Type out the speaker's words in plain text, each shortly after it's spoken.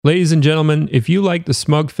Ladies and gentlemen, if you like the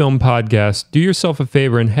Smug Film podcast, do yourself a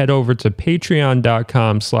favor and head over to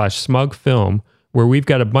patreon.com/smugfilm, where we've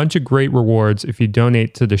got a bunch of great rewards if you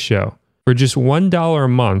donate to the show. For just $1 a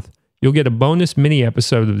month, you'll get a bonus mini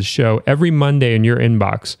episode of the show every Monday in your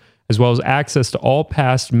inbox, as well as access to all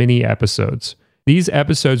past mini episodes. These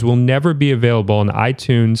episodes will never be available on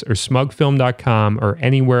iTunes or smugfilm.com or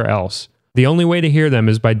anywhere else. The only way to hear them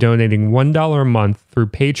is by donating $1 a month through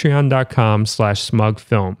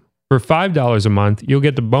patreon.com/smugfilm. For $5 a month, you'll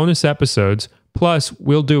get the bonus episodes, plus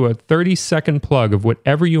we'll do a 30-second plug of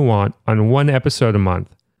whatever you want on one episode a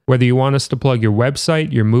month. Whether you want us to plug your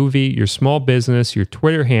website, your movie, your small business, your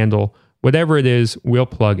Twitter handle, whatever it is, we'll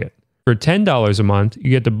plug it. For $10 a month, you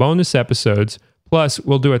get the bonus episodes, plus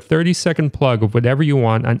we'll do a 30-second plug of whatever you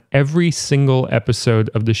want on every single episode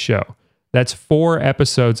of the show. That's 4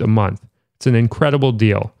 episodes a month. It's an incredible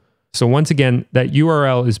deal. So once again, that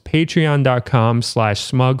URL is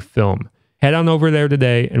patreon.com/smugfilm. Head on over there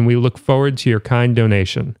today, and we look forward to your kind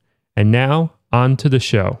donation. And now, on to the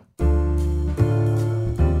show.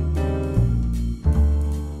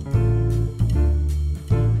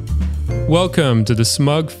 Welcome to the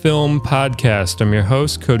Smug Film Podcast. I'm your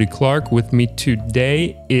host, Cody Clark. With me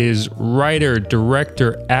today is writer,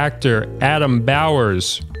 director, actor, Adam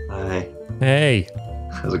Bowers. Hi. Hey.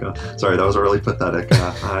 How's it going? Sorry, that was a really pathetic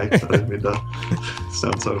hi. I didn't mean to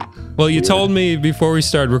sound so Well, you weird. told me before we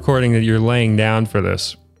started recording that you're laying down for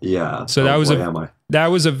this. Yeah. So that was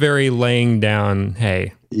a very laying down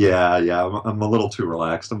hey. Yeah. I'm a little too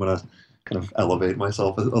relaxed. I'm gonna kind of elevate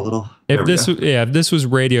myself a little. If this was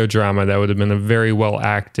radio drama, that would have been a very well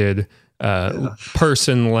acted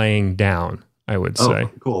person laying down, I would say. Oh,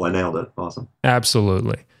 cool. I nailed it. Awesome.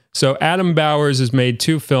 Absolutely. So Adam Bowers has made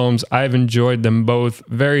 2 films. I've enjoyed them both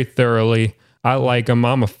very thoroughly. I like them.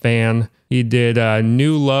 I'm a fan. He did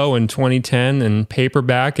New Low in 2010 and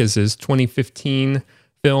Paperback is his 2015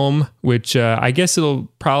 film, which I guess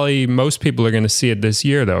most people are going to see it this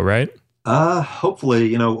year though, right?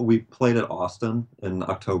 Hopefully, we played at Austin in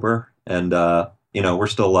October and, we're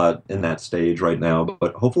still in that stage right now,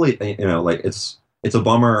 but hopefully, it's a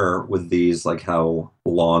bummer with these, like how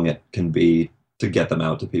long it can be to get them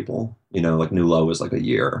out to people. New Low was like a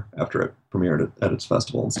year after it premiered at its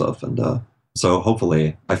festival and stuff. And so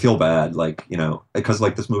hopefully, I feel bad, because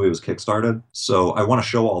this movie was Kickstarted. So I want to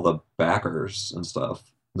show all the backers and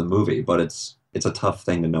stuff the movie, but it's a tough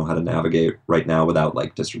thing to know how to navigate right now without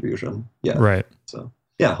distribution. Yeah. Right. So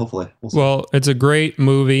yeah, hopefully. We'll see. Well, it's a great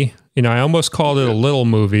movie. I almost called it a little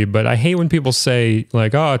movie, but I hate when people say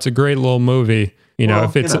oh, it's a great little movie.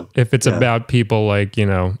 If it's about people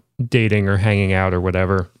dating or hanging out or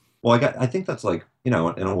whatever. Well, I think that's in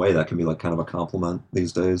a way that can be kind of a compliment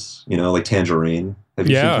these days. Like Tangerine. Have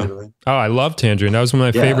you seen Tangerine? Oh, I love Tangerine. That was one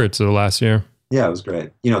of my favorites of the last year. Yeah, it was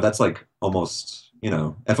great. That's almost,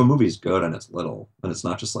 if a movie's good and it's little and it's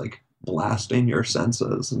not just blasting your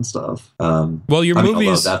senses and stuff. Well, your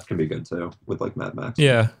movies that can be good too with Mad Max.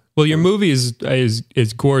 Yeah. Well, your movie is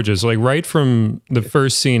gorgeous. Right from the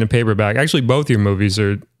first scene of Paperback. Actually, both your movies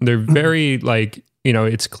they're very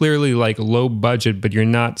it's clearly low budget, but you're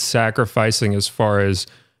not sacrificing as far as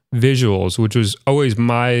visuals, which was always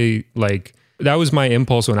my that was my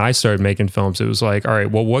impulse when I started making films. It was all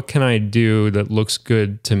right, well, what can I do that looks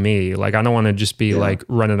good to me? I don't want to just be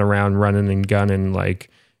running around, running and gunning,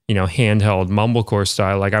 handheld mumblecore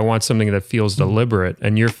style. I want something that feels deliberate,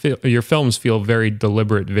 and your films feel very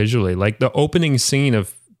deliberate visually. The opening scene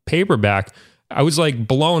of Paperback, I was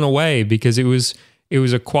blown away because it was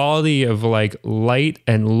a quality of light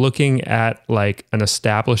and looking at an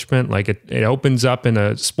establishment. It opens up in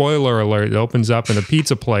a spoiler alert. It opens up in a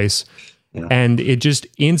pizza place. Yeah. And it just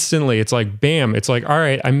instantly, it's bam. It's all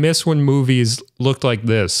right, I miss when movies looked like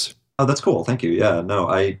this. Oh, that's cool. Thank you. Yeah, no,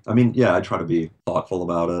 I try to be thoughtful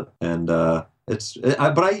about it. And I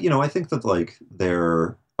think that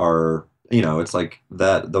there are, it's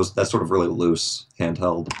that sort of really loose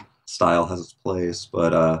handheld style has its place.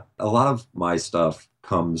 But a lot of my stuff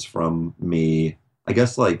comes from me, I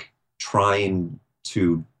guess, trying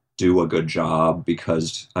to do a good job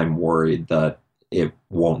because I'm worried that it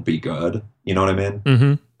won't be good. You know what I mean?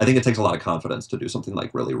 Mm-hmm. I think it takes a lot of confidence to do something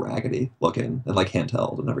really raggedy looking and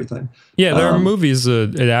handheld and everything. Yeah, there are movies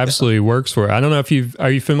that it absolutely works for. I don't know if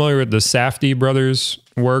are you familiar with the Safdie brothers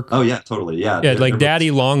work? Oh yeah, totally. Yeah. Yeah,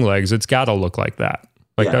 Daddy Longlegs, it's got to look like that.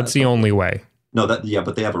 That's the only way. No, but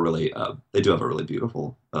they have a really they do have a really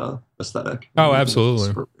beautiful aesthetic. Oh,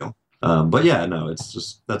 absolutely. But yeah, no, it's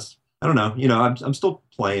just I don't know. I'm still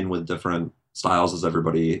playing with different styles as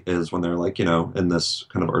everybody is when they're in this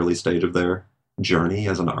kind of early stage of their journey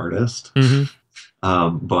as an artist. Mm-hmm.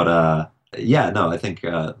 But yeah, no, I think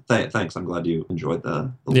thanks. I'm glad you enjoyed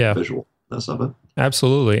the Yeah, visualness of it.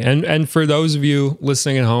 absolutely. And for those of you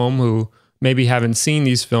listening at home who maybe haven't seen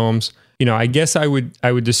these films, I guess I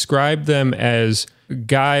would describe them as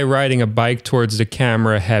guy riding a bike towards the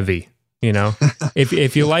camera heavy. You know,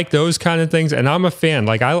 if you like those kind of things, and I'm a fan.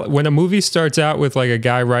 Like when a movie starts out with like a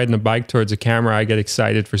guy riding a bike towards a camera, I get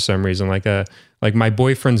excited for some reason. Like My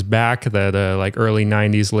Boyfriend's Back, that like early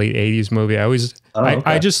 '90s, late '80s movie.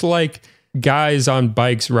 I just like guys on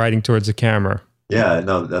bikes riding towards the camera. Yeah,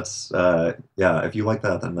 no, that's yeah. If you like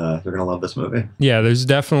that, then you're gonna love this movie. Yeah, there's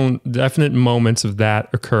definite moments of that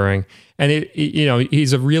occurring, and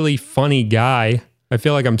he's a really funny guy. I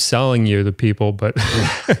feel like I'm selling you to people, but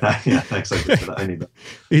Yeah, thanks. I need that.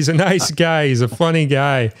 He's a nice guy. He's a funny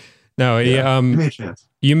guy. No, Yeah, give me a chance.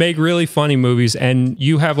 you make really funny movies, and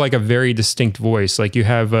you have like a very distinct voice. Like you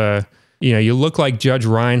have you look like Judge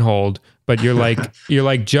Reinhold, but you're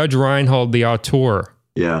like Judge Reinhold, the auteur.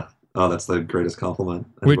 Yeah. Oh, that's the greatest compliment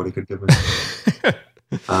anybody could give me.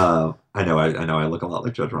 I know. I look a lot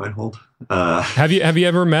like Judge Reinhold. Have you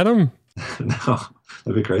ever met him? No,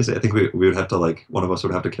 that'd be crazy. I think we would have to like one of us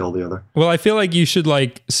would have to kill the other. Well, I feel like you should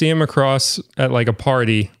like see him across at like a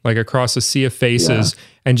party, like across a sea of faces,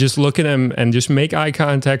 and just look at him and just make eye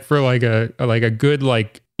contact for like a good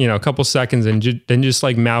like a couple seconds, and then just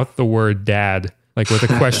like mouth the word dad, like with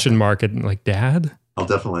a question mark, and like dad. I'll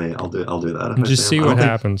do that. And just see what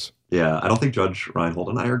happens. Yeah, I don't think Judge Reinhold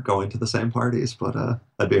and I are going to the same parties, but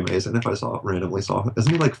that'd be amazing if I randomly saw him.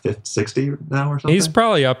 Isn't he like 50, 60 now or something? He's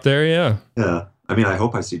probably up there, yeah. Yeah. I mean, I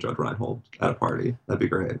hope I see Judge Reinhold at a party. That'd be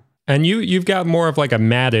great. And you've got more of like a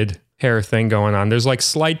matted hair thing going on. There's like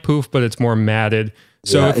slight poof, but it's more matted.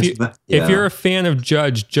 So if you're a fan of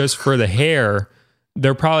Judge just for the hair,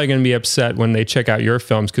 they're probably going to be upset when they check out your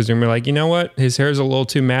films because they're going to be like, you know what? His hair's a little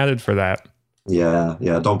too matted for that. Yeah.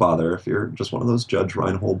 Don't bother if you're just one of those Judge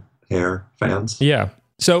Reinhold hair fans. Yeah.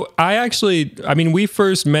 So we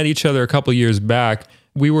first met each other a couple years back.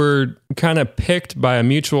 We were kind of picked by a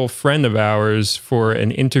mutual friend of ours for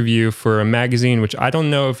an interview for a magazine, which I don't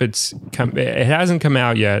know if it hasn't come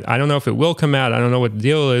out yet. I don't know if it will come out. I don't know what the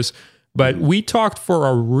deal is, but we talked for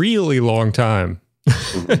a really long time.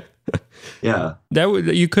 Yeah.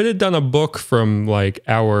 You could have done a book from like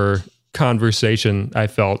our conversation. I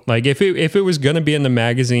felt like if it was going to be in the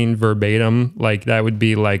magazine verbatim, like that would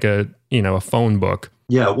be like a phone book.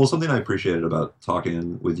 Yeah, well, something I appreciated about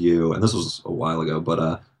talking with you, and this was a while ago,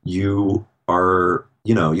 but you are,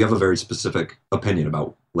 you have a very specific opinion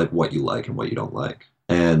about like what you like and what you don't like.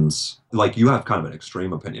 And like you have kind of an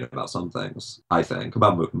extreme opinion about some things, I think,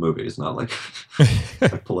 about movies, not like,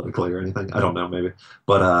 like politically or anything. I don't know, maybe.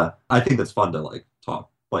 But I think it's fun to like talk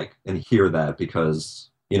like and hear that because,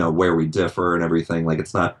 where we differ and everything, like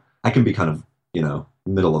it's not, I can be kind of,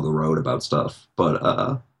 middle of the road about stuff,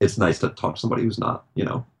 but it's nice to talk to somebody who's not,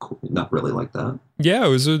 not really like that. Yeah, it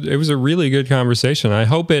was a really good conversation. I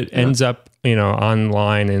hope it ends up,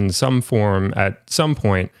 online in some form at some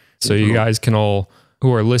point, so you guys can all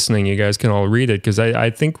who are listening, you guys can all read it because I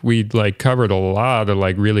think we like covered a lot of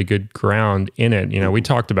like really good ground in it. We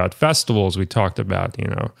talked about festivals, we talked about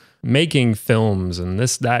making films and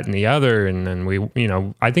this, that, and the other, and then we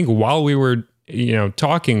I think while we were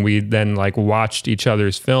talking, we then like watched each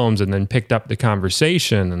other's films and then picked up the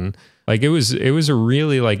conversation, and like it was a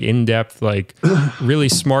really like in-depth, like really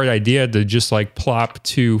smart idea to just like plop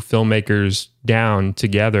two filmmakers down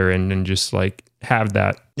together and just like have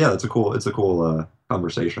that. Yeah, it's a cool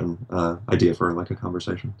conversation idea for like a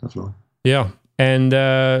conversation, definitely. Yeah. And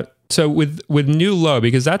so with New Low,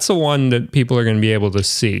 because that's the one that people are going to be able to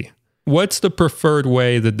see, what's the preferred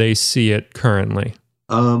way that they see it currently?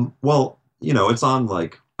 Well, it's on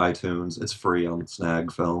like iTunes. It's free on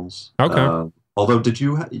Snag Films. Okay. Although, did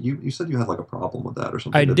you said you had like a problem with that or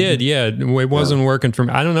something? I did, yeah. It wasn't working for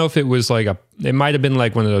me. I don't know if it was like it might have been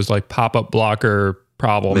like one of those like pop-up blocker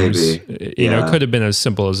problems. Maybe. It could have been as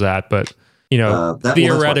simple as that, but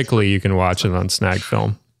theoretically you can watch it on Snag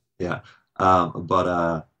Film. Yeah.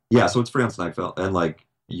 So it's free on Snag Film and like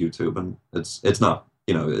YouTube, and it's not,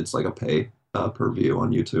 it's like a pay per view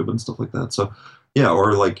on YouTube and stuff like that. So yeah,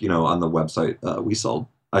 or like, on the website,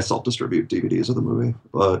 I self-distribute DVDs of the movie,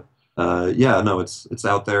 but it's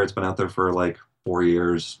out there. It's been out there for like 4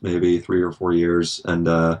 years, maybe 3 or 4 years. And,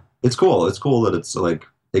 it's cool. It's cool that it's like,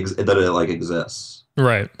 that it like exists.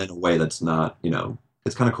 Right. In a way that's not,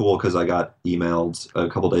 it's kind of cool because I got emailed a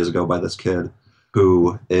couple days ago by this kid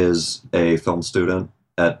who is a film student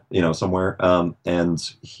at, somewhere. And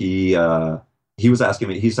he was asking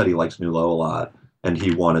me, he said he likes New Low a lot and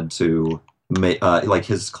he wanted to make, like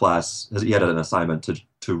his class, he had an assignment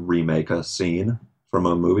to remake a scene from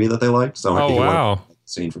a movie that they liked. So Oh he wanted a wow,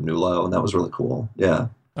 scene from New Low, and that was really cool. Yeah.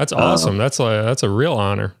 that's Um, awesome. That's a real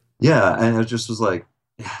honor. yeah, and it just was like,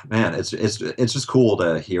 yeah, man, it's just cool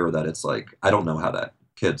to hear that it's like I don't know how that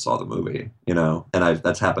kid saw the movie, and I've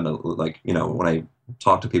that's happened to, like, when I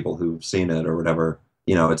talk to people who've seen it or whatever,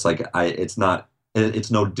 it's like it's not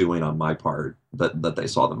it's no doing on my part that they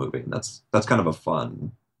saw the movie, and that's kind of a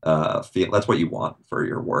fun feel. That's what you want for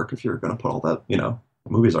your work if you're going to put all that,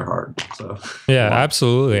 movies are hard, so Yeah, well,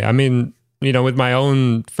 absolutely. I mean, with my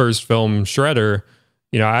own first film, Shredder,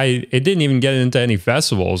 it didn't even get into any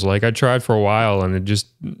festivals. Like I tried for a while and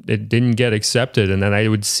it didn't get accepted. And then I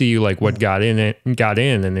would see like what got in,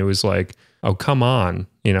 and it was like, oh, come on.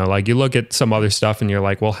 Like you look at some other stuff and you're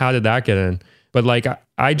like, well, how did that get in? But like,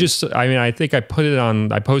 I think I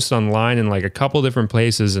I posted online in like a couple different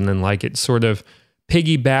places, and then like it sort of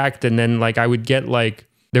piggybacked. And then like I would get like,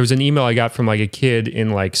 there was an email I got from like a kid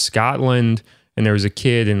in like Scotland, and there was a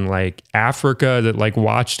kid in like Africa that like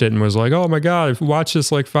watched it and was like, oh my God, I've watched this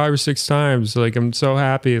like 5 or 6 times. Like, I'm so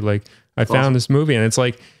happy. Like I found awesome. this movie. And it's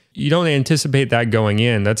like, you don't anticipate that going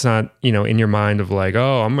in. That's not, in your mind of like,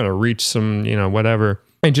 oh, I'm going to reach some, whatever.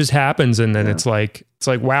 It just happens. And then Yeah. it's like,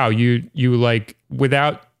 wow, you like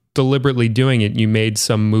without deliberately doing it, you made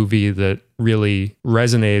some movie that really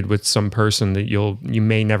resonated with some person that you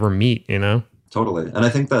may never meet, Totally. And I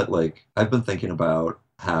think that, like, I've been thinking about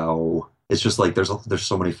how it's just like there's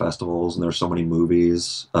so many festivals and there's so many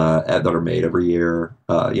movies that are made every year,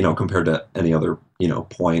 compared to any other,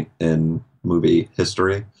 point in movie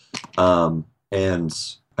history. And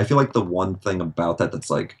I feel like the one thing about that that's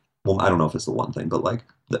like, well, I don't know if it's the one thing, but like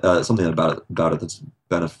something about it that's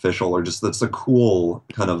beneficial, or just that's a cool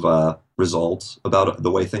kind of result about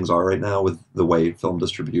the way things are right now with the way film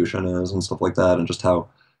distribution is and stuff like that, and just how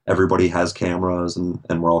everybody has cameras and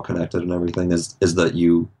we're all connected and everything, is that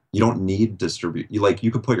you don't need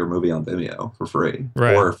you could put your movie on Vimeo for free,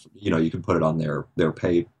 Right. or you could put it on their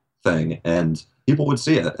pay thing, and people would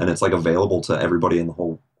see it, and it's like available to everybody in the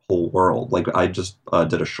whole world. Like I just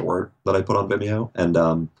did a short that I put on Vimeo, and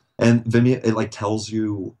Vimeo, it like tells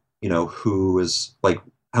you, who is like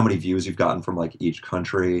how many views you've gotten from like each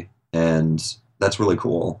country, and that's really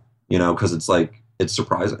cool, because it's like it's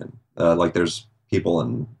surprising. Like there's people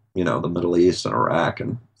in the Middle East and Iraq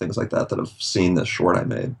and things like that have seen this short I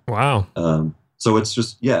made. Wow. So it's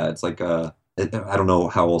just, yeah, it's like I don't know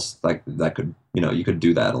how else like that could, you could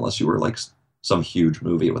do that unless you were like some huge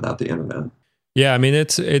movie without the internet. Yeah, I mean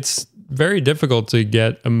it's very difficult to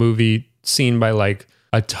get a movie seen by like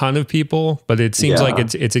a ton of people, but it seems like Yeah.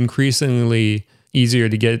 it's increasingly easier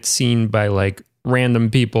to get seen by like random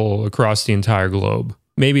people across the entire globe.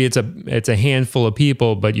 Maybe it's a handful of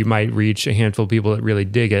people, but you might reach a handful of people that really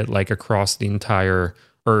dig it, like across the entire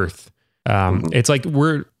earth. It's like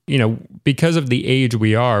we're, because of the age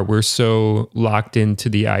we are, we're so locked into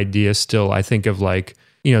the idea still, I think, of like,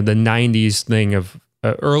 the 90s thing of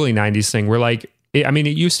early 90s thing. We're like,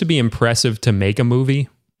 it used to be impressive to make a movie.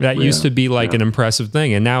 That used to be like an impressive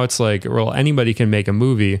thing. And now it's like, well, anybody can make a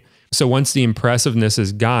movie. So once the impressiveness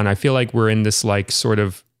is gone, I feel like we're in this like sort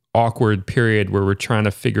of awkward period where we're trying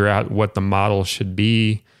to figure out what the model should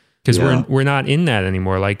be, because we're not in that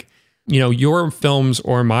anymore. Like, your films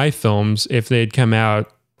or my films, if they had come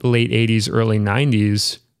out late 80s, early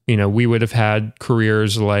 90s, we would have had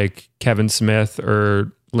careers like Kevin Smith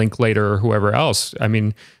or Linklater or whoever else. I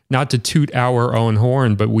mean, not to toot our own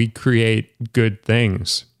horn, but we create good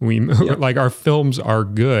things. We like our films are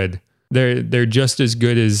good. They're just as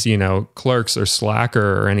good as, Clerks or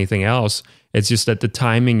Slacker or anything else. It's just that the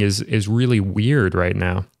timing is really weird right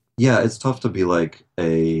now. Yeah, it's tough to be like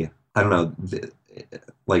I don't know,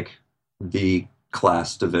 like the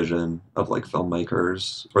class division of like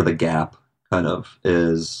filmmakers, or the gap kind of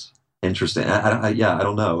is interesting. Yeah, I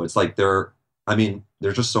don't know. It's like there's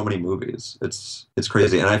just so many movies. It's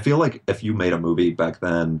crazy. And I feel like if you made a movie back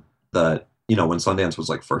then that, when Sundance was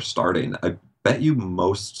like first starting, I bet you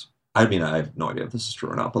I have no idea if this is true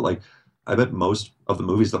or not, but like, I bet most of the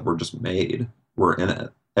movies that were just made were in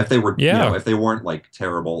it. If they were, if they weren't like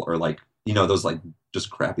terrible or like, those like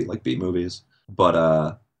just crappy like B movies.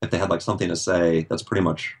 But if they had like something to say, that's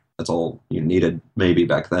all you needed maybe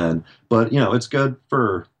back then. But it's good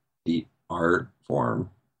for the art form,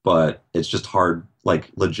 but it's just hard,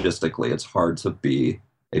 like logistically, it's hard to be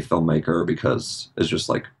a filmmaker because it's just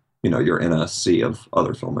like, you're in a sea of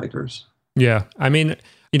other filmmakers. Yeah. I mean,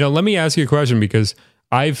 let me ask you a question, because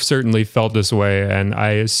I've certainly felt this way, and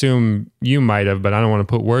I assume you might have, but I don't want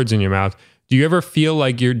to put words in your mouth. Do you ever feel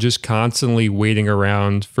like you're just constantly waiting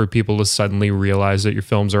around for people to suddenly realize that your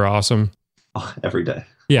films are awesome? Oh, every day.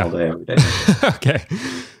 Yeah. all day, every day. Okay.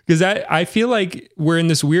 Because I feel like we're in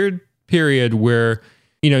this weird period where,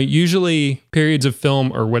 usually periods of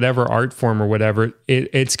film or whatever art form or whatever,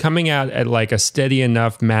 it's coming out at like a steady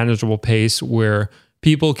enough, manageable pace where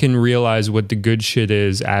people can realize what the good shit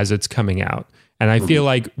is as it's coming out. And I feel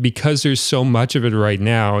like because there's so much of it right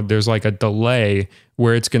now, there's like a delay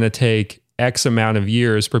where it's going to take X amount of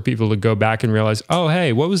years for people to go back and realize, oh,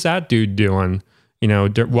 hey, what was that dude doing?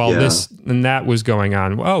 While this and that was going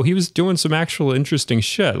on. Oh, he was doing some actual interesting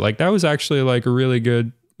shit. Like that was actually like a really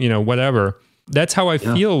good, whatever. That's how I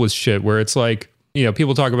feel with shit where it's like,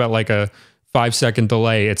 people talk about like a 5-second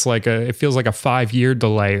delay. It's like it feels like a 5-year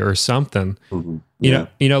delay or something.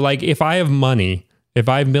 Like if I have money, if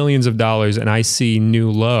I have millions of dollars and I see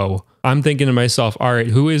New Low, I'm thinking to myself, all right,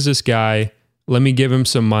 who is this guy? Let me give him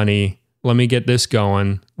some money. Let me get this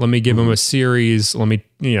going. Let me give him a series. Let me,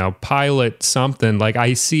 pilot something. Like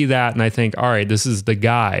I see that and I think, all right, this is the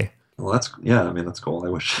guy. Well, that's cool. I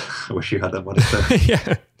wish you had that money too.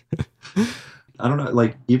 Yeah. I don't know.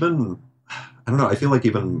 Like I don't know. I feel like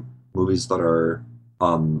even movies that are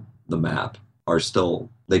on the map are still,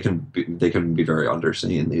 they can be very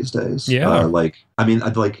underseen these days. Yeah.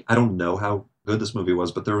 I don't know how good this movie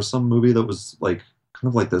was, but there was some movie that was like kind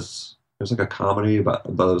of like this. It was like a comedy, but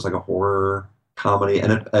it was like a horror comedy,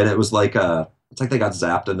 and it was like it's like they got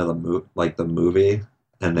zapped into the movie,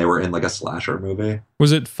 and they were in like a slasher movie.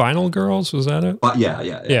 Was it Final Girls? Was that it?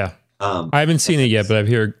 Yeah. I haven't seen it yet, but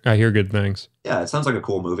I hear good things. Yeah, it sounds like a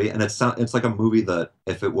cool movie, and it's like a movie that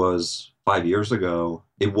if it was 5 years ago,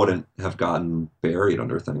 it wouldn't have gotten buried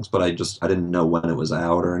under things. But I didn't know when it was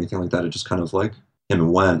out or anything like that. It just kind of like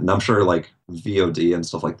went, and I'm sure like VOD and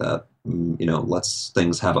stuff like that, lets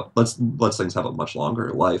things have a much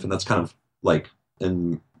longer life, and that's kind of like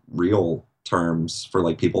in real terms for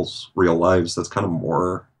like people's real lives, that's kind of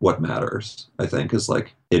more what matters, I think, is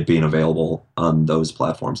like it being available on those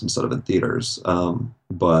platforms instead of in theaters.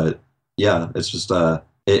 But yeah, it's just I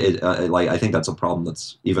think that's a problem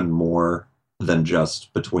that's even more than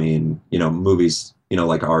just between movies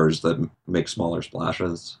like ours that make smaller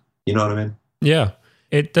splashes. You know what I mean? Yeah.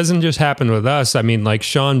 It doesn't just happen with us. I mean, like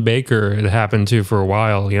Sean Baker, it happened to for a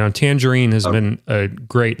while. Tangerine has been a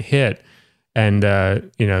great hit and,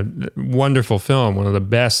 wonderful film, one of the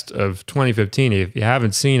best of 2015. If you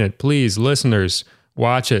haven't seen it, please, listeners,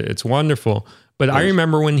 watch it. It's wonderful. But I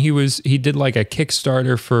remember when he did like a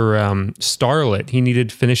Kickstarter for Starlet. He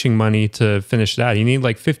needed finishing money to finish that. He needed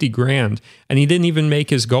like $50,000 and he didn't even make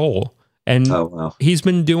his goal. And he's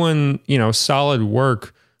been doing, solid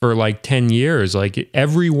work for like 10 years. Like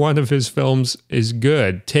every one of his films is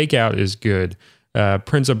good. Takeout is good.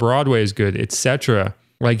 Prince of Broadway is good, etc.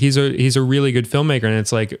 Like he's a really good filmmaker. And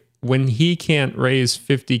it's like when he can't raise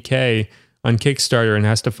 $50,000 on Kickstarter and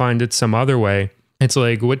has to find it some other way, it's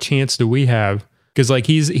like, what chance do we have? Because like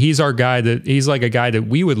he's our guy he's like a guy that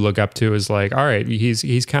we would look up to as like, all right,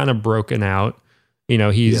 he's kind of broken out.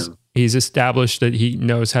 He's established that he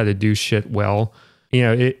knows how to do shit well.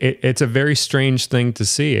 It's a very strange thing to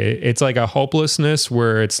see. It's like a hopelessness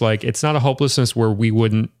where it's like, it's not a hopelessness where we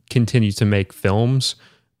wouldn't continue to make films,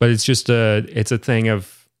 but it's just it's a thing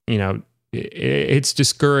of, it's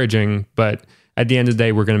discouraging, but at the end of the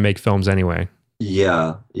day, we're going to make films anyway.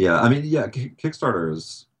 Yeah. I mean, Kickstarter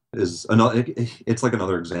is another, it's like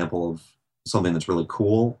another example of something that's really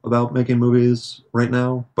cool about making movies right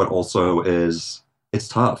now, but also it's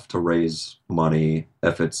tough to raise money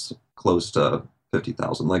if it's close to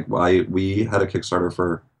 50,000. Like we had a Kickstarter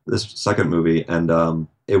for this second movie, and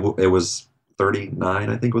it was 39,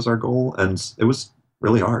 I think was our goal, and it was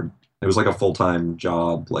really hard. It was like a full-time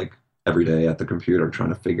job, like every day at the computer trying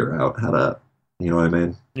to figure out how to, you know what I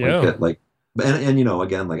mean? Yeah. And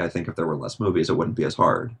again, like I think if there were less movies, it wouldn't be as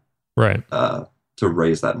hard, right? To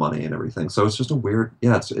raise that money and everything. So it's just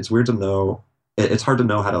it's weird to know. It's hard to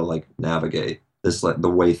know how to like navigate this, like the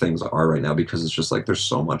way things are right now, because it's just like there's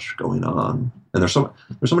so much going on, and there's so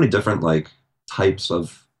many different like types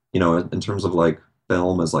of, in terms of like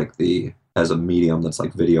film as a medium that's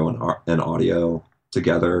like video and audio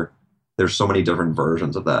together. There's so many different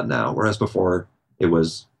versions of that now, whereas before it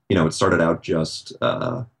was, it started out just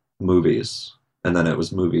movies, and then it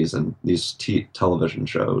was movies and these television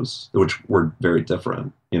shows, which were very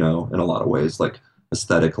different, in a lot of ways, like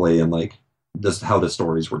aesthetically and like how the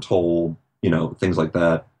stories were told. Things like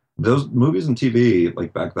that. Those movies and TV,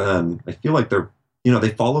 like back then, I feel like they're, they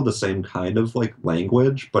follow the same kind of like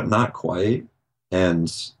language, but not quite. And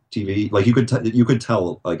TV, like you could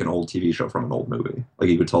tell like an old TV show from an old movie. Like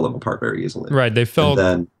you could tell them apart very easily. Right. They felt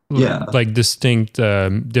like distinct,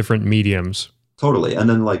 different mediums. Totally. And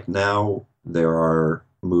then like now there are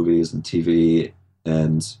movies and TV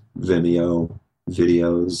and Vimeo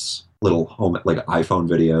videos, little home like iPhone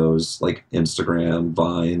videos, like Instagram,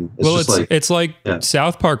 Vine. Well, it's like yeah,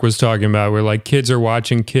 South Park was talking about, where like kids are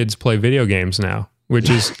watching kids play video games now, which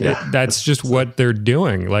is yeah. that's just what they're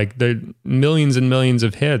doing. Like the millions and millions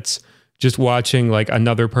of hits just watching like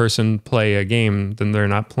another person play a game than they're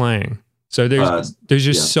not playing. So there's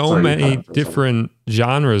just so sorry, many different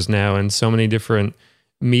genres now and so many different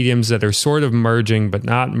mediums that are sort of merging but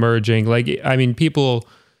not merging. Like, I mean, people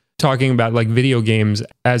talking about like video games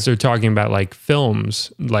as they're talking about like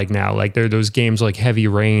films, like now, like there are those games like Heavy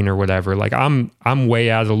Rain or whatever. Like I'm way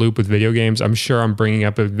out of the loop with video games. I'm sure I'm bringing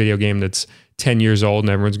up a video game that's 10 years old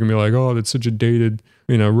and everyone's gonna be like, oh, that's such a dated,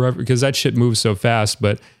 because that shit moves so fast.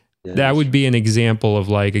 But that would be an example of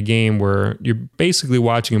like a game where you're basically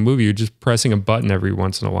watching a movie. You're just pressing a button every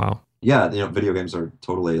once in a while. Yeah, video games are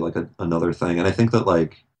totally like another thing. And I think that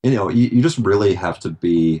like, you just really have to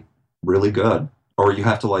be really good, or you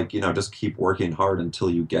have to like, just keep working hard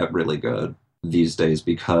until you get really good these days,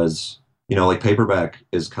 because, like paperback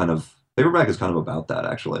is kind of about that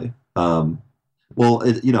actually. Well,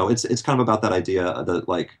 it's kind of about that idea that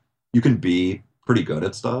like you can be pretty good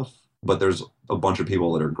at stuff, but there's a bunch of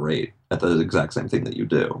people that are great at the exact same thing that you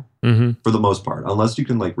do, for the most part, unless you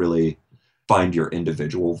can like really find your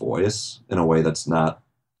individual voice in a way that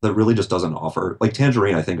really just doesn't offer. Like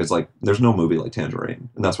Tangerine, I think is like, there's no movie like Tangerine,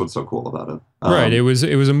 and that's what's so cool about it. Right. It was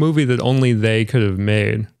a movie that only they could have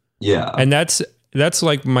made. Yeah. And that's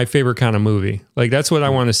like my favorite kind of movie. Like that's what I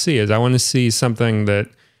want to see, is I want to see something that,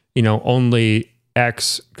 only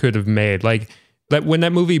X could have made. Like that when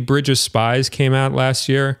that movie Bridge of Spies came out last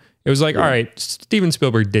year, it was like, all right, Steven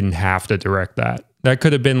Spielberg didn't have to direct that. That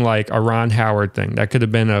could have been like a Ron Howard thing. That could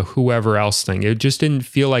have been a whoever else thing. It just didn't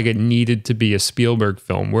feel like it needed to be a Spielberg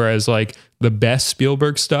film. Whereas like the best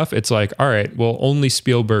Spielberg stuff, it's like, all right, well, only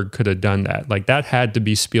Spielberg could have done that. Like that had to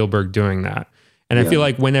be Spielberg doing that. And I feel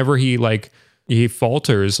like whenever he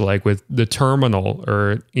falters, like with The Terminal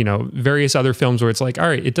or, various other films where it's like, all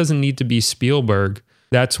right, it doesn't need to be Spielberg.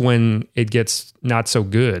 That's when it gets not so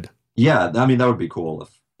good. Yeah. I mean, that would be cool if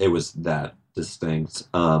it was that distinct.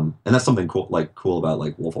 And that's something cool about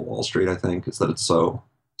like Wolf of Wall Street, I think, is that it's so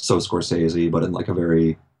Scorsese, but in like a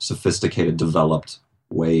very sophisticated, developed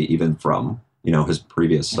way, even from, his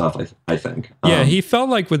previous stuff, I think. Yeah, he felt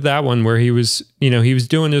like with that one where he was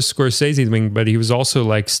doing his Scorsese thing, but he was also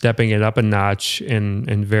like stepping it up a notch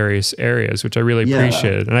in various areas, which I really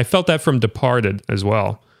appreciated. And I felt that from Departed as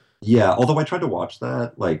well. Yeah, although I tried to watch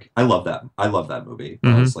that, like I love that movie.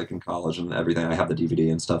 I was like in college and everything. I have the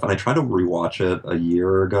DVD and stuff, and I tried to rewatch it a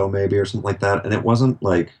year ago maybe or something like that, and it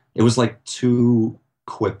was like too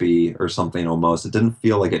quippy or something almost. It didn't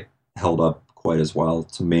feel like it held up quite as well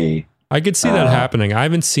to me. I could see that happening. I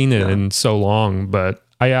haven't seen it in so long, but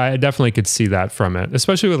I definitely could see that from it,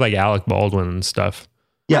 especially with like Alec Baldwin and stuff.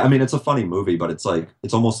 Yeah, I mean it's a funny movie, but it's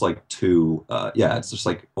almost like too it's just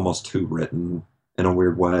like almost too written in a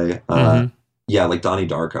weird way. Yeah, like Donnie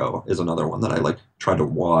Darko is another one that I like tried to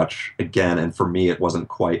watch again, and for me it wasn't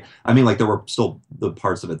quite. I mean, like there were still the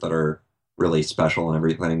parts of it that are really special and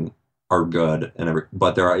everything are good,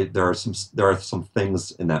 but there are some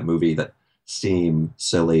things in that movie that seem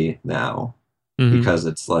silly now because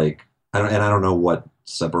it's like I don't know what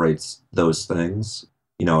separates those things,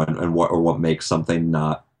 and what makes something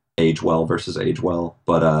not age well versus age well.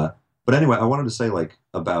 But anyway, I wanted to say like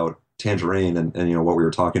about Tangerine and what we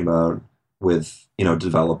were talking about with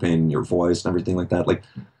developing your voice and everything like that. Like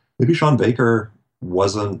maybe Sean Baker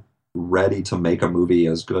wasn't ready to make a movie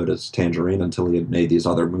as good as Tangerine until he had made these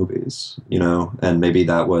other movies, and maybe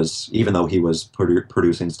that was, even though he was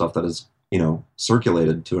producing stuff that is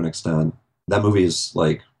circulated to an extent, that movie is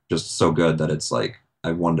like just so good that it's like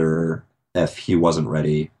I wonder if he wasn't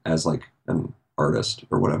ready as like an artist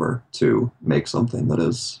or whatever to make something that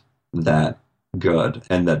is that good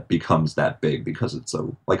and that becomes that big because it's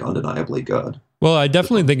so like undeniably good. Well, I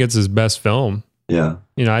definitely think it's his best film. Yeah.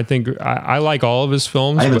 I think I like all of his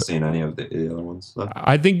films. I haven't seen any of the other ones. So.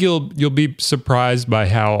 I think you'll be surprised by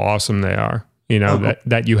how awesome they are.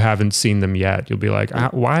 That you haven't seen them yet. You'll be like,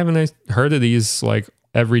 why haven't I heard of these like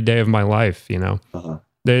every day of my life?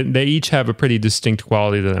 They each have a pretty distinct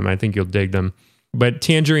quality to them. I think you'll dig them. But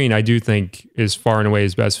Tangerine, I do think is far and away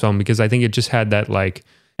his best film because I think it just had that like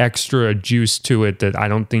extra juice to it that I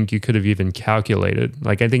don't think you could have even calculated.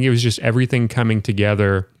 Like I think it was just everything coming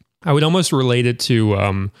together. I would almost relate it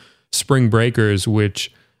to Spring Breakers,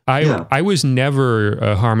 which I was never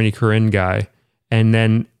a Harmony Korine guy, and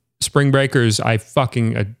then Spring Breakers I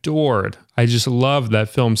fucking adored. I just loved that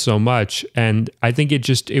film so much, and I think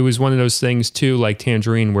it was one of those things too, like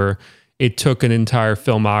Tangerine, where it took an entire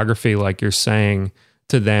filmography, like you're saying,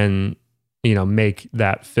 to then, make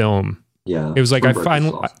that film. Yeah. It was like Spring Breakers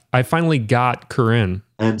is awesome. I finally got Corinne.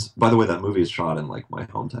 And by the way, that movie is shot in like my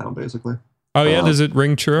hometown, basically. Oh yeah, does it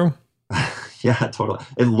ring true? Yeah, totally.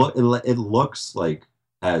 It looks like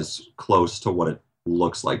as close to what it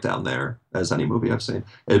looks like down there as any movie I've seen.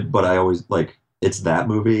 But I always like it's that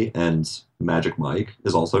movie, and Magic Mike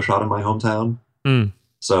is also shot in my hometown. Mm.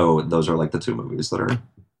 So those are like the two movies that are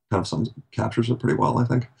kind of captures it pretty well, I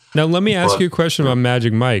think. Now let me ask you a question about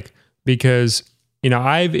Magic Mike, because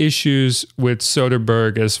I have issues with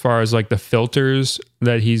Soderbergh as far as like the filters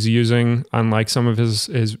that he's using on like some of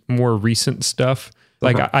his more recent stuff.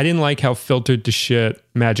 Like I didn't like how filtered to shit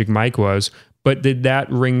Magic Mike was, but did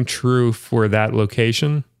that ring true for that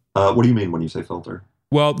location? What do you mean when you say filter?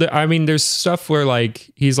 Well, there's stuff where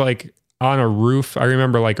like he's like on a roof. I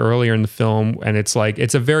remember like earlier in the film, and it's like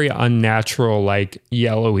it's a very unnatural like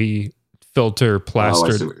yellowy filter plastered.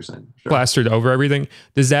 Oh, I see what you're saying. Sure. Plastered over everything.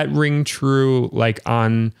 Does that ring true like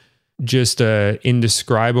on just a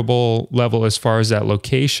indescribable level as far as that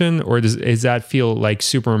location, or does that feel like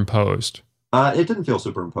superimposed? It didn't feel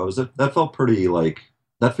superimposed. That felt pretty like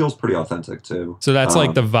that feels pretty authentic too. So that's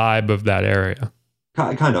like the vibe of that area.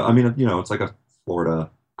 Kind of. I mean, it's like a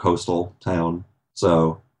Florida coastal town.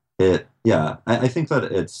 So I think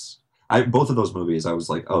that both of those movies, I was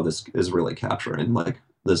like, oh, this is really capturing like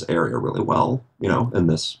this area really well, in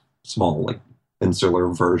this small like insular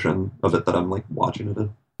version of it that I'm like watching it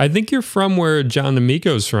in. I think you're from where John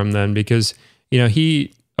D'Amico's from then, because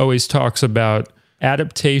he always talks about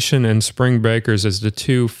Adaptation and Spring Breakers as the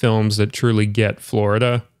two films that truly get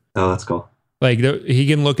Florida. Oh, that's cool. Like he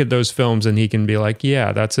can look at those films and he can be like,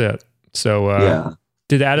 yeah, that's it. So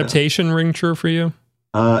did Adaptation ring true for you?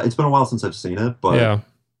 It's been a while since I've seen it, but yeah.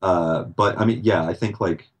 But I mean, yeah, I think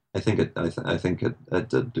it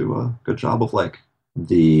did do a good job of like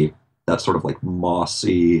that sort of like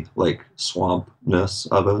mossy like swampness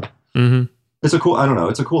of it. Mm-hmm. It's a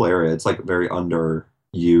cool area. It's like very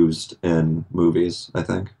underused in movies, I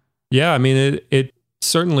think. Yeah, I mean it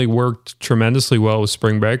certainly worked tremendously well with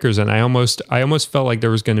Spring Breakers, and I almost felt like there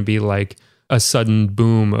was going to be like a sudden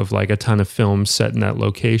boom of like a ton of films set in that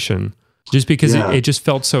location, just because it just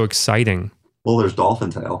felt so exciting. Well, there's Dolphin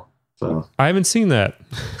Tale. So I haven't seen that.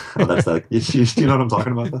 Oh, that's that. You know what I'm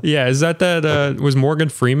talking about? Yeah, is that was Morgan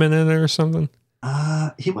Freeman in it or something?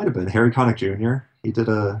 He might have been Harry Connick Jr. He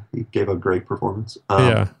gave a great performance.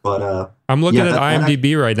 But I'm looking at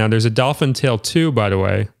IMDb right now. There's a Dolphin Tale 2, by the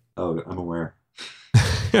way. Oh, I'm aware.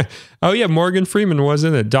 Oh yeah, Morgan Freeman was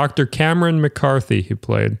in it. Dr. Cameron McCarthy, he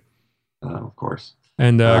played. Of course.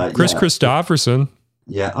 And Chris Christopherson.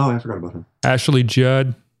 Yeah. Oh, I forgot about him. Ashley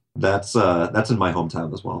Judd. That's in my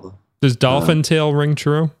hometown as well, though. Does Dolphin Tale ring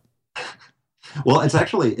true? Well, it's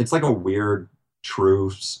like a weird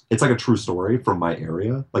it's like a true story from my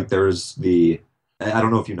area. Like there's I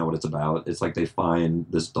don't know if you know what it's about. It's like they find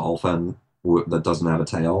this dolphin that doesn't have a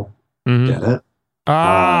tail. Mm-hmm. Get it?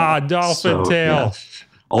 Dolphin Tale. Yeah.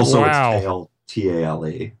 Also, wow. It's tail,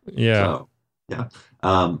 Tale. Yeah. So, yeah.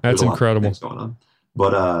 That's incredible. Things going on.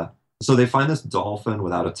 But so they find this dolphin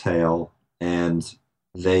without a tail, and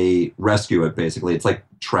they rescue it. Basically, it's like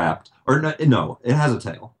trapped, or no, it has a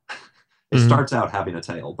tail. It starts out having a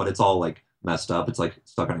tail, but it's all like messed up. It's like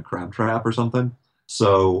stuck in a crab trap or something.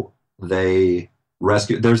 So they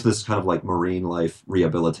rescue. There's this kind of like marine life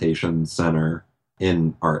rehabilitation center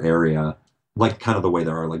in our area, like kind of the way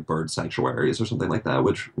there are like bird sanctuaries or something like that,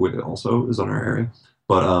 which also is in our area.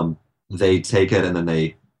 But they take it and then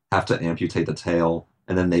they have to amputate the tail,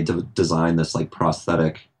 and then they design this like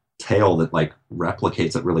prosthetic tail that like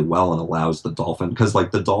replicates it really well and allows the dolphin, because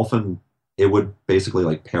like the dolphin, it would basically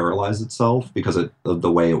like paralyze itself because of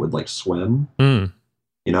the way it would like swim. It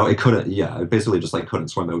couldn't. Yeah, it basically just like couldn't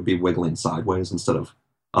swim. It would be wiggling sideways instead of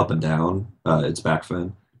up and down its back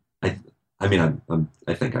fin. I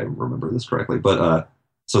think I remember this correctly, but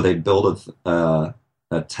so they build a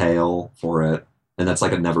tail for it, and that's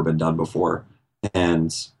like had never been done before,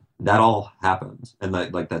 and that all happened, and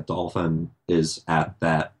that dolphin is at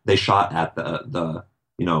that. They shot at the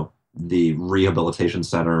rehabilitation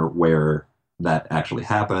center where that actually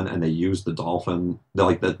happened, and they used the dolphin.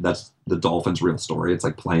 That's the dolphin's real story. It's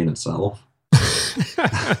like playing itself.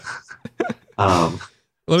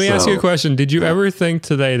 Let me ask you a question. Did you ever think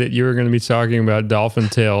today that you were going to be talking about Dolphin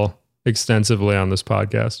Tale extensively on this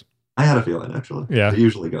podcast? I had a feeling, actually. Yeah. It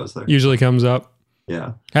usually goes there. Usually comes up.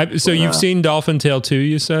 Yeah. So you've seen Dolphin Tale 2,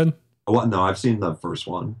 you said? Well, no, I've seen the first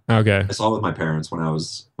one. Okay. I saw it with my parents when I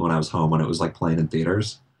was home, when it was like playing in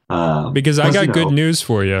theaters. Because I got good news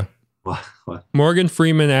for you. What? Morgan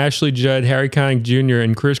Freeman, Ashley Judd, Harry Connick Jr.,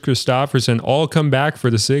 and Chris Christopherson all come back for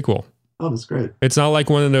the sequel. Oh, that's great. It's not like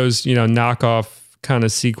one of those, knockoff kind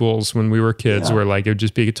of sequels when we were kids Yeah. where like it would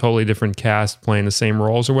just be a totally different cast playing the same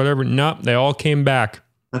roles or whatever. Nope, they all came back.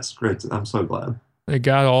 That's great. I'm so glad. They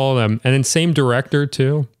got all of them. And then same director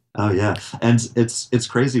too. Oh yeah, and it's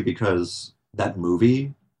crazy because that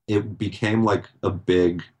movie, it became like a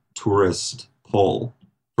big tourist pull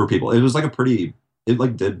for people. It was like it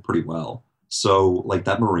like did pretty well. So like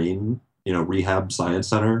that Marine, rehab science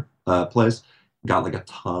center place got like a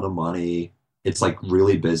ton of money. It's like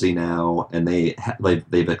really busy now, and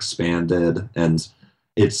they've expanded, and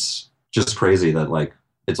it's just crazy that like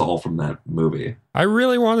it's all from that movie. I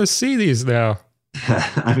really want to see these now.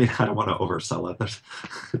 I mean, I don't want to oversell it.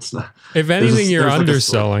 It's not. If anything, you're there's like a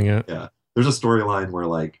underselling it. Yeah, there's a storyline where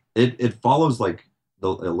like it follows like a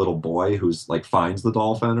little boy who's like finds the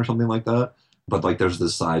dolphin or something like that. But like there's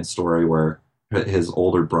this side story where his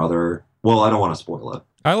older brother. Well, I don't want to spoil it.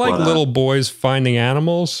 I like But, little boys finding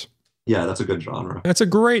animals. Yeah, that's a good genre. That's a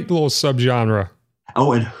great little subgenre.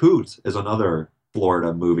 Oh, and Hoot is another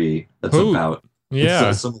Florida movie that's Hoot. about. Yeah.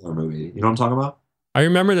 It's a similar movie. You know what I'm talking about? I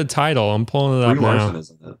remember the title. I'm pulling it up Brie Larson now. is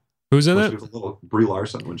in it. Who's in When it? she was a little Brie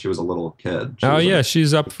Larson when she was a little kid. She Oh was in yeah, it.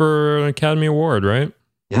 she's up for an Academy Award, right?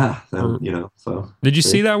 Yeah. Or- So. Did you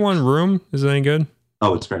see that one, Room? Is it any good?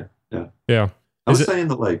 Oh, it's great. Yeah. Yeah. I was Is it- saying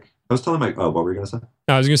that like I was telling my. Oh, what were you gonna say?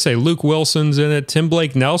 I was gonna say Luke Wilson's in it. Tim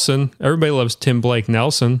Blake Nelson. Everybody loves Tim Blake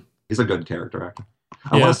Nelson. He's a good character actor.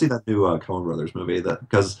 I Yeah. want to see that new Coen Brothers movie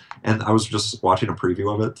and I was just watching a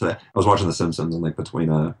preview of it today. I was watching The Simpsons and like between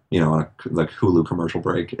on a like Hulu commercial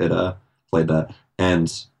break, it played that.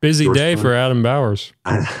 And Busy George day Clooney- for Adam Bowers.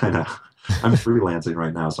 I know I'm freelancing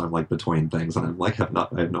right now, so I'm like between things, and I'm like I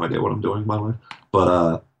have no idea what I'm doing with my life.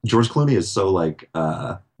 But George Clooney is so like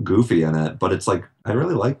goofy in it, but it's like I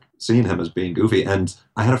really like seeing him as being goofy. And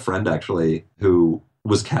I had a friend actually who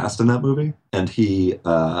was cast in that movie, and he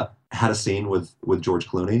had a scene with George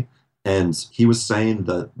Clooney, and he was saying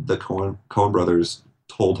that the Coen brothers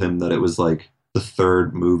told him that it was like the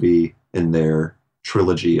third movie in their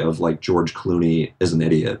trilogy of like George Clooney is an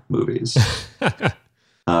idiot movies.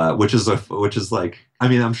 Which is like, I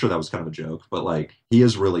mean, I'm sure that was kind of a joke, but like he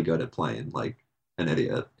is really good at playing like an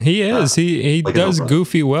idiot. He is. He like does an Oprah.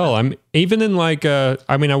 goofy well. I'm even in like I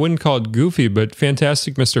mean, I wouldn't call it goofy, but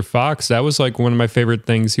Fantastic Mr. Fox. That was like one of my favorite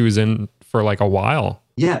things he was in for like a while.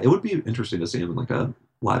 Yeah, it would be interesting to see him in like a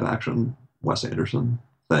live action Wes Anderson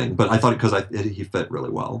thing. But I thought because he fit really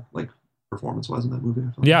well, like performance wise in that movie.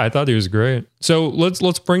 I thought. Yeah, I thought he was great. So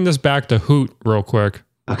let's bring this back to Hoot real quick.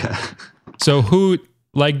 Okay. So Hoot,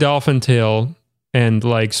 like Dolphin Tale and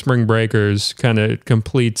like Spring Breakers, kind of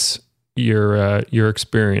completes your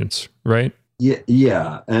experience, right?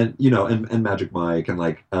 Yeah, and and Magic Mike, and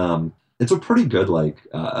like it's a pretty good like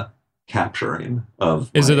capturing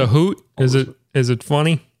of. Is it a hoot? Is it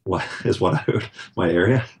funny? What my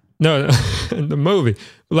area? No, the movie.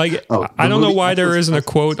 Like Oh, I the don't know movie- why there that's- isn't a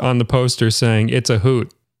that's- quote on the poster saying it's a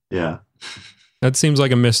hoot. Yeah, That seems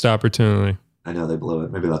like a missed opportunity. I know they blew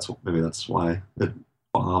it. Maybe that's why it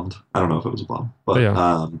bombed. I don't know if it was a bomb, but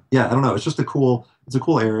Yeah. yeah, I don't know. It's just a cool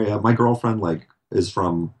area. My girlfriend like is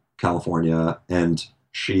from California, and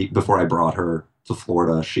she before I brought her to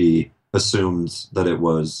Florida, she assumed that it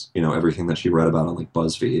was everything that she read about on like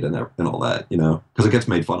BuzzFeed and all that, because it gets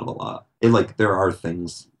made fun of a lot. It like there are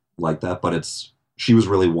things like that, but she was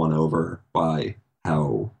really won over by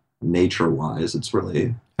how nature wise it's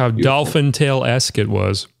really. How Beautiful. Dolphin Tale-esque it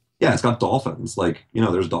was. Yeah, it's got dolphins. Like,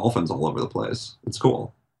 there's dolphins all over the place. It's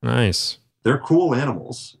cool. Nice. They're cool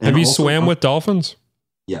animals. And Have you also- swam with dolphins?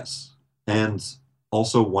 And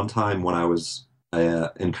also one time when I was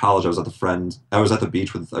in college, I was at the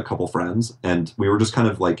beach with a couple friends, and we were just kind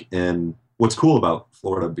of like what's cool about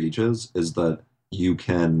Florida beaches is that you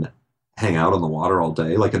can hang out on the water all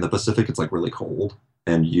day. Like in the Pacific, it's like really cold,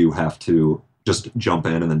 and you have to just jump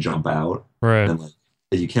in and then jump out. Right. And like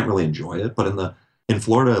you can't really enjoy it. But in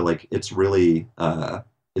Florida, like it's really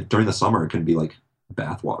during the summer it can be like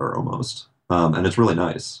bathwater almost, and it's really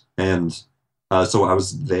nice. And so I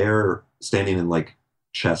was there standing in like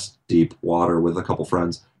chest deep water with a couple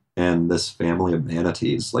friends, and this family of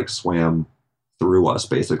manatees like swam through us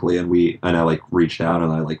basically, and I like reached out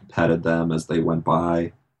and I like petted them as they went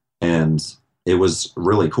by, and it was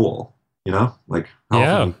really cool. Like how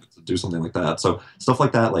Yeah. often we get to do something like that. So stuff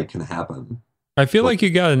like that like can happen. I feel like you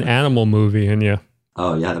got an animal movie in you.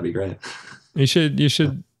 Oh yeah, that'd be great. You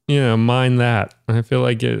should mine that. I feel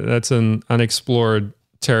like that's an unexplored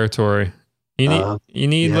territory. You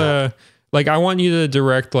need Yeah. like I want you to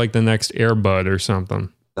direct like the next Air Bud or something.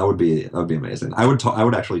 that would be amazing. I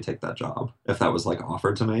would actually take that job if that was like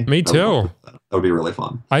offered to me. Me I would love too. that. That would be really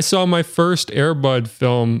fun. I saw my first Airbud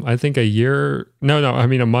film, I think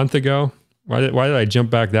a month ago. Why did I jump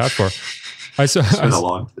back that far? It's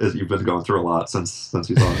been you've been going through a lot since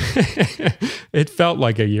you saw it. It felt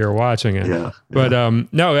like a year watching it. Yeah. But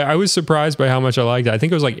no, I was surprised by how much I liked it. I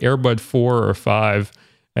think it was like Airbud 4 or 5.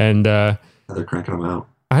 And They're cranking them out.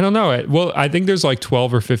 I don't know. Well, I think there's like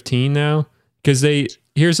 12 or 15 now. Because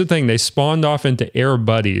here's the thing, they spawned off into Air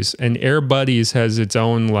Buddies, and Air Buddies has its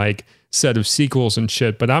own like set of sequels and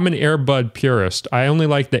shit. But I'm an Airbud purist. I only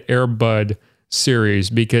like the Airbud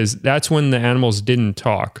series because that's when the animals didn't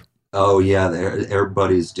talk. Oh yeah, the Air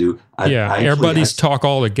Buddies do. Air Buddies talk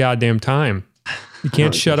all the goddamn time. You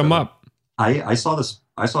can't shut them up. I saw this.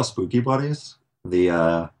 I saw Spooky Buddies. The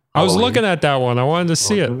I was looking at that one. I wanted to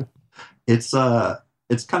see it. It's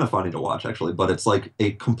kind of funny to watch actually, but it's like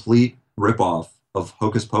a complete ripoff of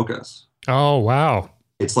Hocus Pocus. Oh wow!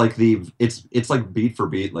 It's like it's like beat for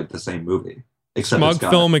beat like the same movie. Except Smug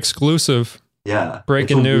Film exclusive. Yeah,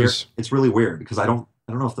 breaking news. It's really weird because I don't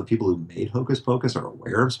know if the people who made Hocus Pocus are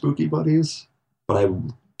aware of Spooky Buddies, but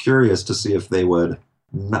I'm curious to see if they would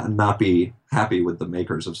not be happy with the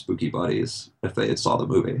makers of Spooky Buddies if they had saw the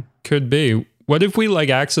movie. Could be. What if we like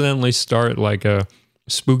accidentally start like a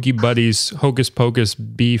Spooky Buddies Hocus Pocus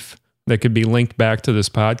beef that could be linked back to this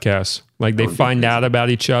podcast? Like they find out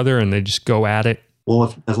about each other and they just go at it.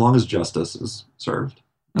 Well, as long as justice is served,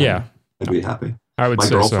 yeah, I'd be happy. I would. My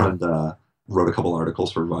say girlfriend so. Wrote a couple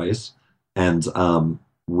articles for Vice, and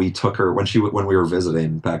we took her when we were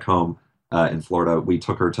visiting back home in Florida. We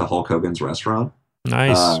took her to Hulk Hogan's restaurant.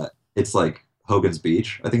 Nice. It's like Hogan's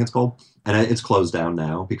Beach, I think it's called, and it's closed down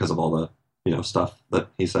now because of all the stuff that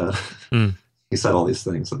he said. He said all these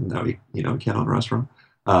things, and now he can't own a restaurant.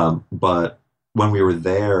 But when we were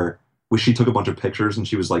there, she took a bunch of pictures, and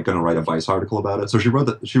she was like going to write a Vice article about it. So she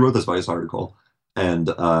wrote this Vice article, and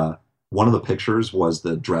one of the pictures was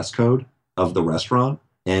the dress code of the restaurant,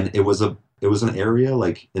 and it was an area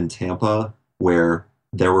like in Tampa where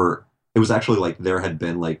it was actually like there had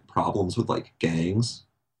been like problems with like gangs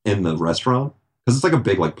in the restaurant because it's like a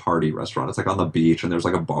big like party restaurant. It's like on the beach and there's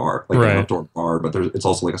like a bar, like an outdoor bar, but it's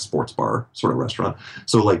also like a sports bar sort of restaurant.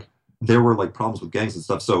 So like there were like problems with gangs and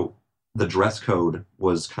stuff. So the dress code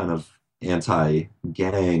was kind of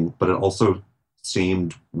anti-gang, but it also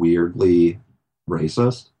seemed weirdly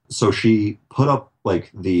racist. So she put up like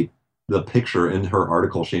the picture in her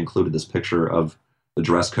article. She included this picture of the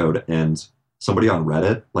dress code, and somebody on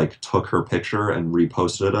Reddit like took her picture and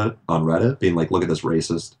reposted it on Reddit, being like, "Look at this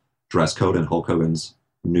racist dress code in Hulk Hogan's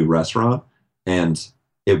new restaurant," and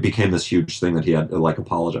it became this huge thing that he had to like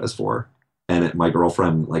apologize for. And my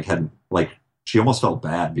girlfriend like she almost felt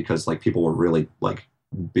bad because like people were really like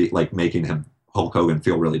making Hulk Hogan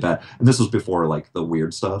feel really bad, and this was before like the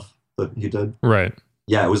weird stuff that he did. Right.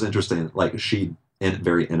 Yeah, it was interesting. Like she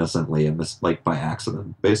very innocently and like by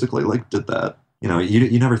accident, basically like did that.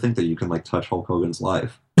 You never think that you can like touch Hulk Hogan's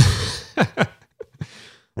life.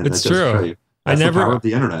 It's true. That's the power of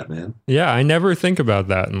the internet, man. Yeah, I never think about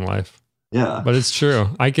that in life. Yeah, but it's true.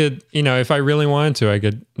 I could, if I really wanted to,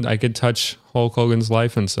 I could touch Hulk Hogan's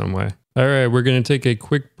life in some way. All right, we're going to take a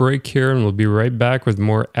quick break here, and we'll be right back with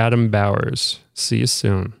more Adam Bowers. See you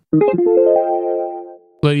soon.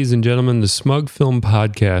 Ladies and gentlemen, the Smug Film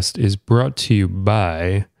Podcast is brought to you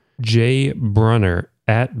by Jay Brunner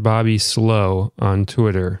at Bobby Slow on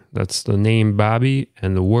Twitter. That's the name Bobby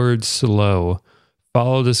and the word Slow.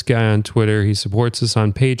 Follow this guy on Twitter. He supports us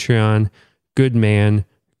on Patreon. Good man,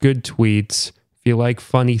 good tweets. If you like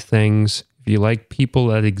funny things, if you like people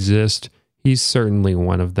that exist, he's certainly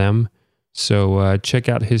one of them. So check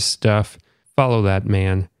out his stuff. Follow that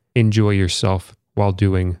man. Enjoy yourself while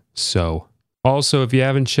doing so. Also, if you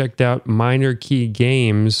haven't checked out Minor Key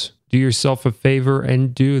Games, do yourself a favor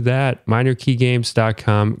and do that.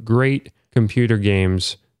 MinorKeyGames.com. Great computer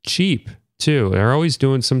games. Cheap, too. They're always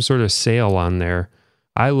doing some sort of sale on there.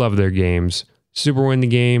 I love their games. Super Win the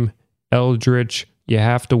Game, Eldritch, You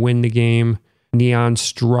Have to Win the Game, Neon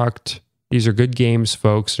Struct. These are good games,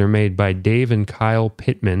 folks. They're made by Dave and Kyle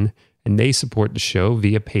Pittman, and they support the show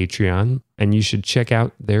via Patreon, and you should check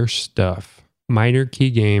out their stuff.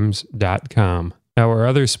 MinorKeyGames.com. Our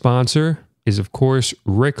other sponsor is, of course,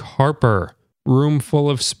 Rick Harper, Room Full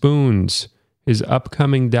of Spoons, his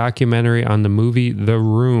upcoming documentary on the movie The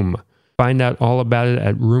Room. Find out all about it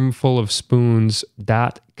at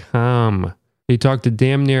roomfulofspoons.com. He talked to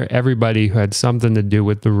damn near everybody who had something to do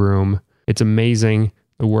with The Room. It's amazing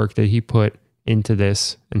the work that he put into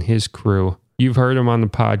this and his crew. You've heard him on the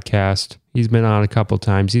podcast. He's been on a couple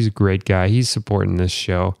times. He's a great guy. He's supporting this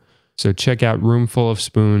show. So check out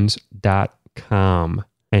roomfulofspoons.com.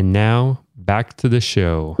 And now, back to the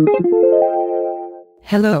show.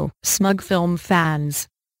 Hello, Smug Film fans.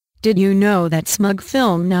 Did you know that Smug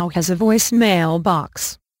Film now has a voicemail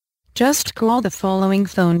box? Just call the following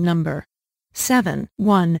phone number: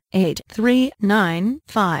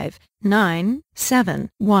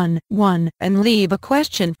 718-395-9711 and leave a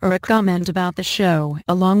question or a comment about the show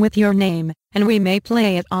along with your name, and we may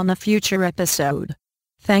play it on a future episode.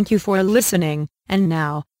 Thank you for listening, and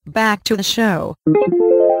now, back to the show.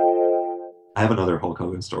 I have another Hulk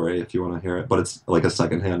Hogan story if you want to hear it, but it's like a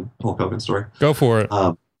secondhand Hulk Hogan story. Go for it.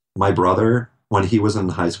 My brother, when he was in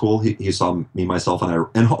high school, he saw me, myself, and I.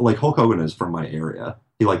 And like Hulk Hogan is from my area.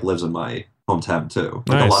 He like lives in my hometown too.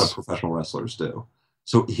 Like Nice. a lot of professional wrestlers do.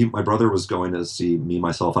 So my brother was going to see Me,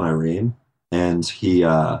 Myself, and Irene, and he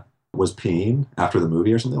was peeing after the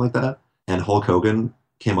movie or something like that. And Hulk Hogan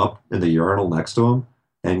came up in the urinal next to him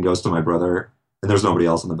and goes to my brother. And there's nobody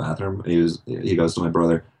else in the bathroom. And he goes to my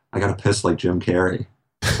brother, "I gotta piss like Jim Carrey."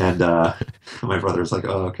 And my brother's like,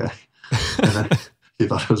 "Oh, okay." And then he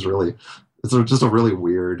thought it was it's just a really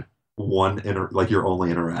weird like your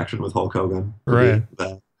only interaction with Hulk Hogan, Right?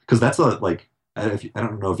 Because that's I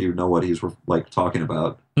don't know if you know what he's like talking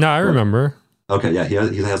about. No, I remember. Okay, yeah, he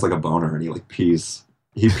has like a boner and he like pees.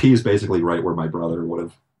 He pees basically right where my brother would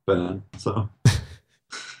have been. So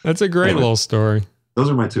That's a great Anyway. little story. Those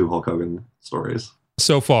are my two Hulk Hogan stories.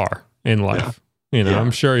 So far in life. You know, Yeah. I'm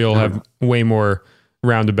sure you'll have way more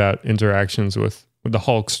roundabout interactions with the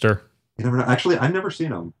Hulkster. You never know. Actually, I've never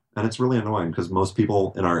seen him, and it's really annoying because most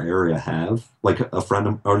people in our area have. Like a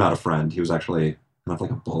friend, or not a friend. He was actually kind of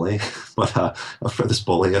like a bully, but this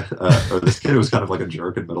bully or this kid who was kind of like a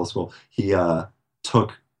jerk in middle school. He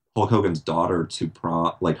took Hulk Hogan's daughter to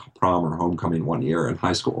prom or homecoming one year in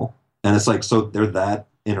high school, and it's like so they're that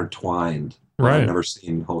intertwined. But Right. I've never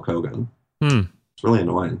seen Hulk Hogan. Hmm. It's really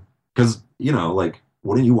annoying because like,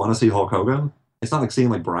 wouldn't you want to see Hulk Hogan? It's not like seeing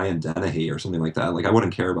like Brian Dennehy or something like that. Like I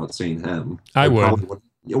wouldn't care about seeing him. I would. probably wouldn't-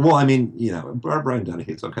 Well, I mean, Brian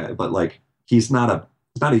Dennehy's okay, but like he's not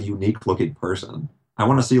a unique looking person. I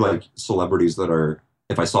want to see like celebrities that are,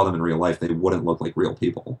 if I saw them in real life, they wouldn't look like real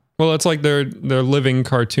people. Well, it's like they're living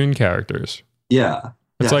cartoon characters. Yeah.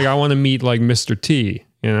 It's Yeah. like I want to meet like Mr. T,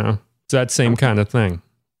 you know? It's that same kind of thing.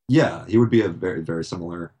 Yeah, he would be a very, very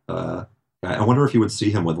similar guy. I wonder if you would see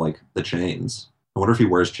him with like the chains. I wonder if he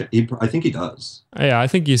wears chains. I think he does. Yeah, I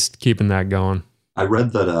think he's keeping that going. I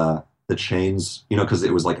read that the chains, because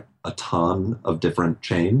it was like a ton of different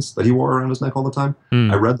chains that he wore around his neck all the time.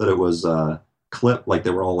 Hmm. I read that it was clip, like they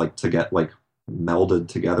were all like to get like melded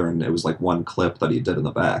together, and it was like one clip that he did in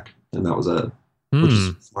the back, and that was which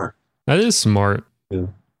is smart. That is smart. Yeah.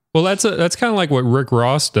 Well, that's kind of like what Rick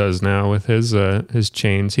Ross does now with his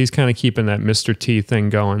chains. He's kind of keeping that Mr. T thing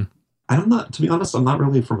going. To be honest, I'm not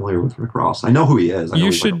really familiar with Rick Ross. I know who he is. I know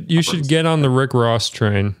You he's, like, a you should get on the Rick Ross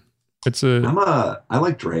train. I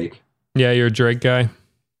like Drake. Yeah, you're a Drake guy.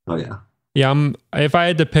 Oh yeah. Yeah, if I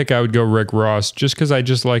had to pick, I would go Rick Ross just because I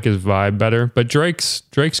just like his vibe better. But Drake's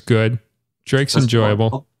good. Drake's That's enjoyable.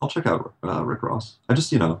 cool. I'll check out Rick Ross. I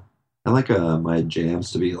just I like my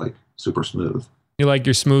jams to be like super smooth. You like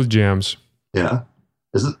your smooth jams. Yeah.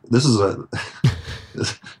 Is this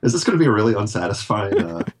going to be a really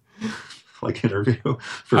unsatisfying like interview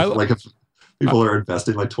for like if people are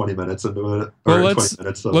investing like 20 minutes into it? Well, or let's 20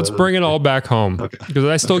 minutes of let's bring it all back home because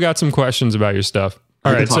I still got some questions about your stuff.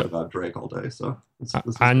 All I right, can talk about Drake all day, so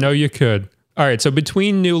I know you could. All right, so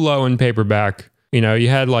between New Low and Paperback, you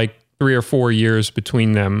had like 3 or 4 years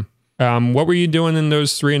between them. What were you doing in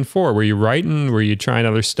those 3 and 4? Were you writing? Were you trying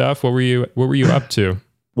other stuff? What were you up to?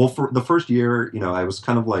 Well, for the first year, I was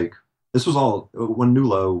kind of like, this was all when New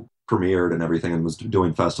Low premiered and everything and was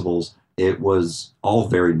doing festivals. It was all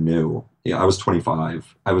very new. I was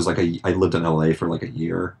 25. I was like I lived in LA for like a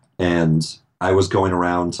year, and I was going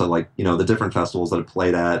around to like the different festivals that I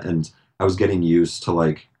played at, and I was getting used to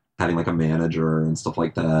like having like a manager and stuff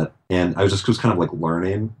like that. And I was kind of like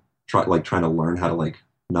learning, trying to learn how to like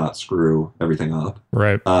not screw everything up.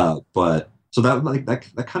 Right. But so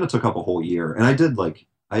that kind of took up a whole year, and I did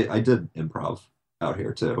I did improv out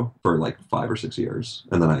here too for like 5 or 6 years,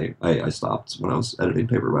 and then I stopped when I was editing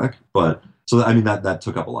Paperback. But so that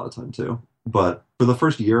took up a lot of time too. But for the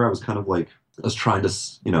first year, I was kind of like I was trying to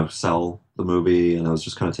sell the movie, and I was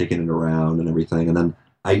just kind of taking it around and everything. And then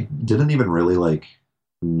I didn't even really like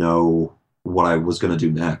know what I was going to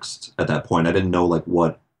do next at that point. I didn't know like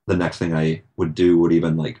what the next thing I would do would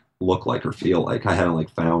even like look like or feel like. I hadn't like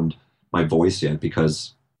found my voice yet,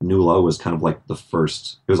 because New Low was kind of like the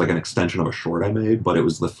first, it was like an extension of a short I made, but it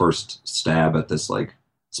was the first stab at this like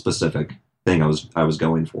specific thing I was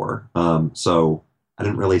going for. So I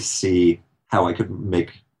didn't really see how I could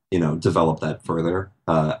develop that further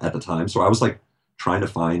at the time. So I was like trying to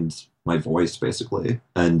find my voice basically,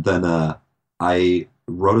 and then I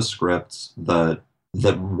wrote a script that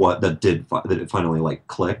it finally like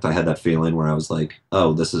clicked. I had that feeling where I was like,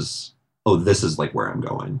 this is like where I'm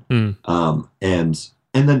going. And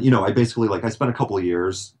then I basically like I spent a couple of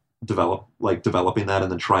years developing that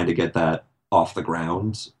and then trying to get that off the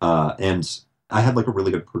ground. And I had like a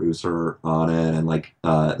really good producer on it and like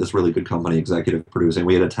this really good company executive producing.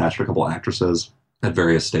 We had attached a couple actresses at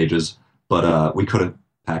various stages, but we couldn't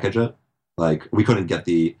package it. Like we couldn't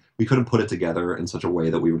put it together in such a way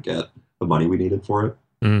that we would get the money we needed for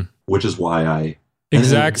it, which is why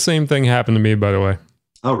same thing happened to me, by the way.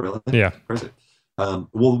 Oh, really? Yeah. Crazy. Well,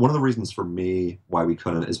 one of the reasons for me why we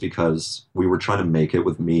couldn't is because we were trying to make it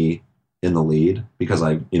with me in the lead because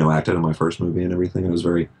I, acted in my first movie and everything. It was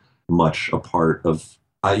very much a part of,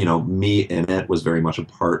 me in it was very much a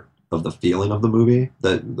part of the feeling of the movie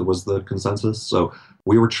that was the consensus. So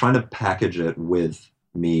we were trying to package it with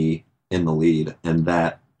me in the lead, and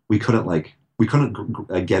that we couldn't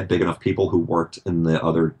get big enough people who worked in the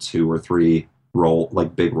other 2 or 3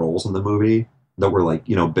 big roles in the movie that were like,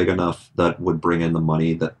 big enough that would bring in the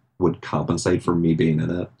money that would compensate for me being in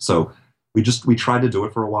it. So we tried to do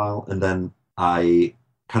it for a while, and then I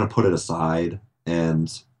kind of put it aside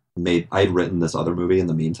and I had written this other movie in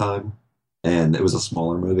the meantime, and it was a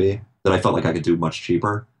smaller movie that I felt like I could do much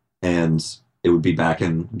cheaper, and it would be back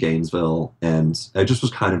in Gainesville, and I just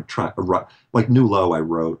was kind of like New Low I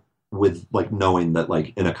wrote with like knowing that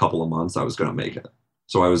like in a couple of months I was going to make it.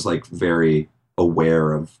 So I was like very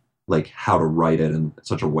aware of like how to write it in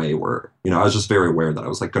such a way where, I was just very aware that I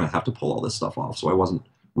was like going to have to pull all this stuff off. So I wasn't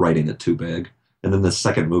writing it too big. And then the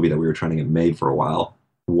second movie that we were trying to get made for a while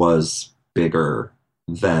was bigger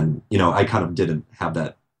than, I kind of didn't have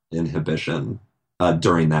that inhibition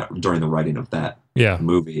during the writing of that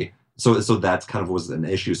movie. So that's kind of was an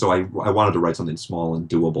issue. So I wanted to write something small and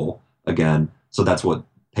doable again. So that's what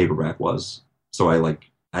Paperback was. So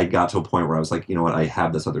I got to a point where I was like, you know what, I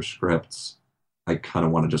have this other scripts. I kind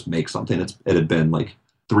of want to just make something. It had been like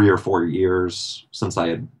 3 or 4 years since I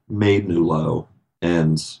had made New Low,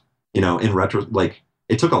 and in retro, like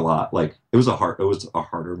it took a lot. Like it was a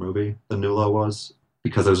harder movie than New Low was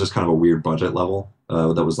because it was just kind of a weird budget level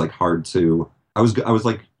that was like hard to. I was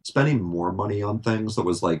like spending more money on things that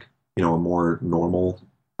was like a more normal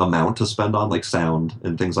amount to spend on like sound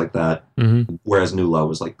and things like that. Mm-hmm. Whereas New Low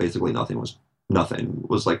was like basically nothing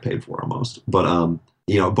was like paid for almost. But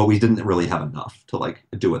but we didn't really have enough to like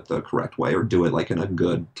do it the correct way or do it like in a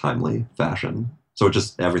good, timely fashion. So it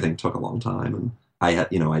just, everything took a long time. And I had,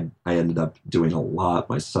 I ended up doing a lot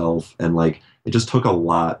myself, and like, it just took a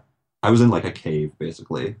lot. I was in like a cave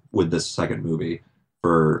basically with this second movie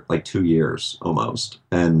for like 2 years almost.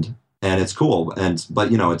 And it's cool. But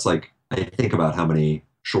it's like, I think about how many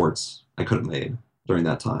shorts I could have made during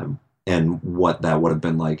that time and what that would have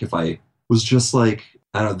been like if I was just like,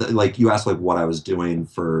 I don't know, like you asked like what I was doing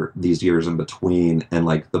for these years in between, and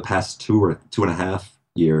like the past 2 or 2.5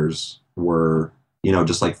 years were,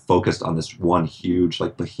 just like focused on this one huge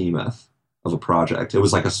like behemoth of a project. It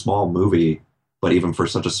was like a small movie, but even for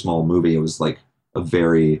such a small movie, it was like a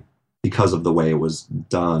very, because of the way it was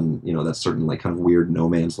done, that certain like kind of weird no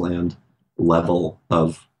man's land level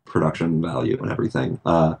of production value and everything.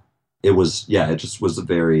 It just was a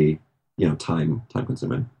very, time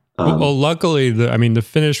consuming. Well, luckily, the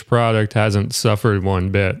finished product hasn't suffered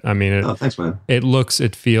one bit. I mean, thanks, man. It looks,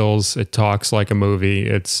 it feels, it talks like a movie.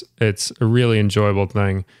 It's a really enjoyable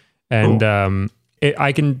thing, and cool.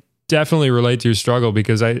 I can definitely relate to your struggle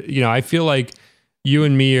because I feel like you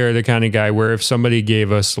and me are the kind of guy where if somebody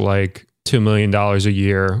gave us like $2 million a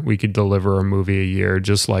year, we could deliver a movie a year,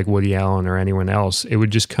 just like Woody Allen or anyone else. It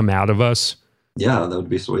would just come out of us. Yeah, that would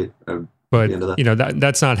be sweet. But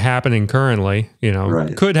that's not happening currently.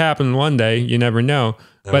 Right. Could happen one day. You never know.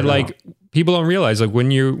 But like people don't realize, like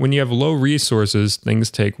when you have low resources, things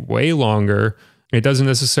take way longer. It doesn't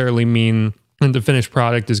necessarily mean that the finished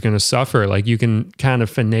product is going to suffer. Like you can kind of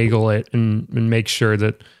finagle it and make sure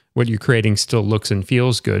that what you're creating still looks and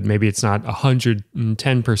feels good. Maybe it's not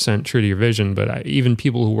 110% true to your vision, but even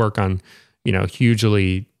people who work on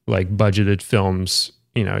hugely like budgeted films,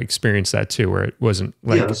 experience that too, where it wasn't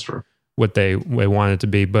like that's true. What they want it to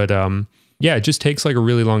be. But it just takes like a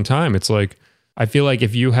really long time. It's like, I feel like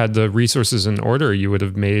if you had the resources in order, you would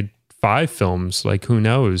have made 5 films. Like, who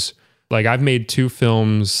knows? Like, I've made 2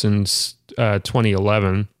 films since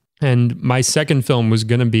 2011. And my second film was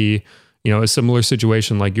going to be, a similar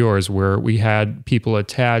situation like yours, where we had people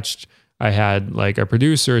attached. I had like a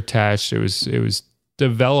producer attached. It was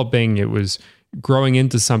developing, it was growing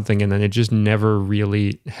into something, and then it just never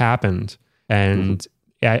really happened. And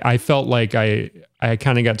I felt like I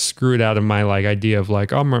kind of got screwed out of my like idea of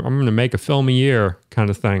like, oh, I'm going to make a film a year kind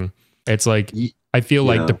of thing. It's like I feel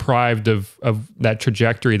like deprived of that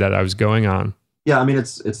trajectory that I was going on. Yeah, I mean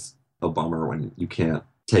it's a bummer when you can't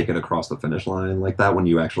take it across the finish line like that, when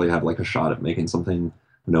you actually have like a shot at making something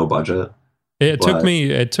no budget. It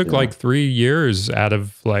took like 3 years out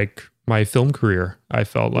of like my film career. I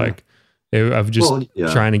felt like of just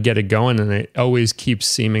trying to get it going, and it always keeps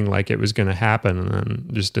seeming like it was going to happen, and then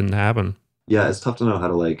it just didn't happen. Yeah, it's tough to know how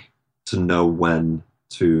to know when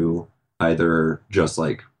to either just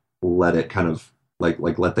like let it kind of like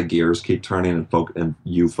let the gears keep turning and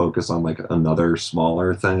you focus on like another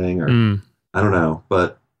smaller thing, or I don't know.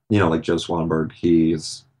 But like Joe Swanberg, he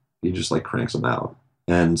just like cranks them out,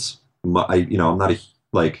 and I'm not a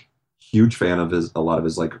like huge fan of a lot of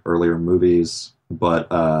his like earlier movies,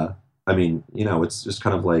 but I mean, it's just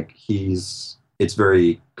kind of like it's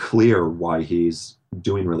very clear why he's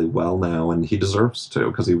doing really well now, and he deserves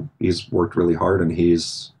to, because he's worked really hard and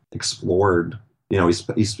he's explored. He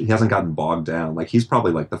hasn't gotten bogged down. Like, he's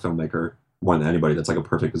probably like the filmmaker more than anybody that's like a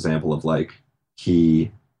perfect example of like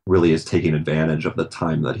he really is taking advantage of the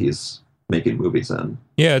time that he's making movies in.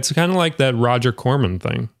 Yeah, it's kind of like that Roger Corman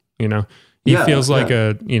thing. He feels like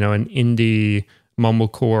an indie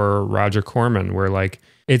mumblecore Roger Corman, where like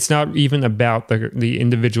it's not even about the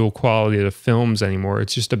individual quality of the films anymore.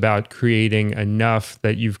 It's just about creating enough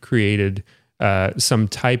that you've created some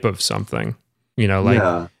type of something. You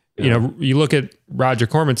look at Roger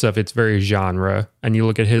Corman stuff, it's very genre, and you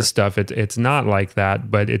look at his stuff, it's not like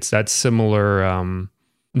that, but it's that similar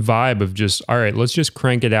vibe of just, all right, let's just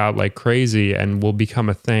crank it out like crazy, and we'll become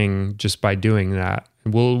a thing just by doing that.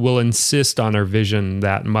 We'll insist on our vision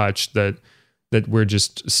that much that we're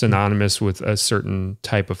just synonymous with a certain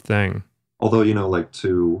type of thing. Although, like,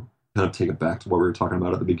 to kind of take it back to what we were talking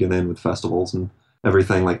about at the beginning with festivals and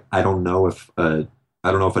everything, like, I don't know if a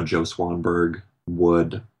Joe Swanberg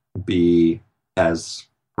would be as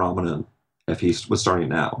prominent if he was starting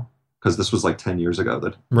now, because this was like 10 years ago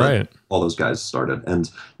that all those guys started. And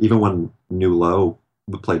even when New Low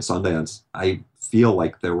played Sundance, I feel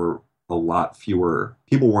like there were a lot fewer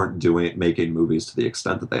people making movies to the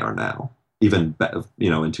extent that they are now, even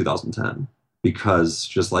in 2010, because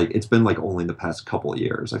just like it's been like only the past couple of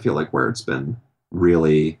years, I feel like, where it's been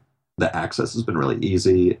really, the access has been really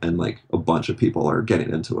easy, and like a bunch of people are getting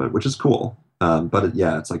into it, which is cool. But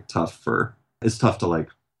it's like it's tough to like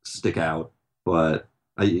stick out. But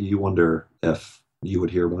you wonder if you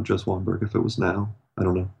would hear about Joe Swanberg if it was now. I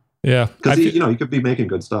don't know. Yeah, because he could be making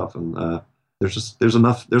good stuff, and there's a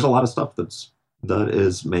lot of stuff that's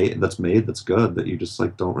made that's good that you just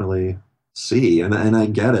like don't really see. And I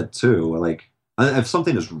get it too. Like, if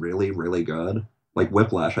something is really, really good, like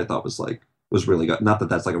Whiplash, I thought was really good. Not that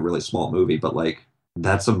that's like a really small movie, but like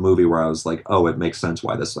that's a movie where I was like, oh, it makes sense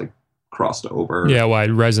why this like crossed over. Yeah, why it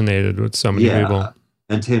resonated with so many people.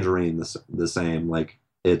 And Tangerine, the same. Like,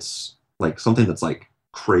 it's like something that's like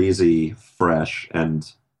crazy fresh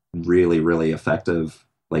and really, really effective,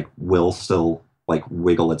 like will still like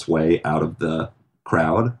wiggle its way out of the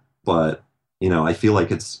crowd. But, I feel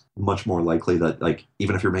like it's much more likely that like,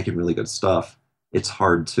 even if you're making really good stuff, it's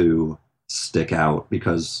hard to stick out,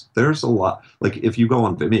 because there's a lot, like if you go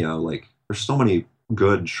on Vimeo, like there's so many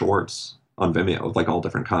good shorts on Vimeo of like all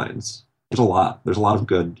different kinds. There's a lot of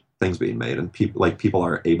good things being made, and people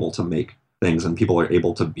are able to make things, and people are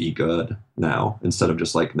able to be good now instead of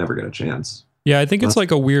just like never get a chance. Yeah, I think it's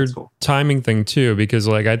like a weird timing thing too, because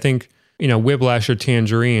like I think, Whiplash or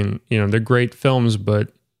Tangerine, they're great films,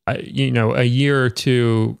 but a year or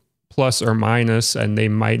two plus or minus, and they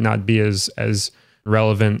might not be as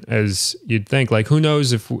relevant as you'd think. Like, who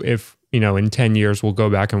knows if in 10 years we'll go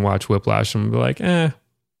back and watch Whiplash and be like,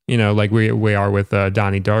 like we are with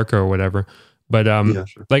Donnie Darko or whatever. But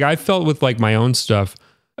sure. Like I felt with like my own stuff,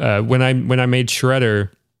 when I made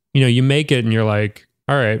Shredder, you make it and you're like,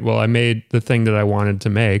 all right, well, I made the thing that I wanted to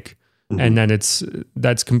make. Mm-hmm. And then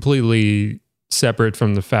that's completely separate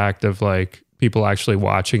from the fact of like people actually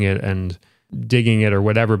watching it and digging it or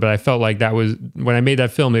whatever. But I felt like that was, when I made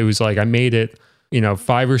that film, it was like I made it,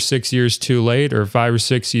 5 or 6 years too late, or 5 or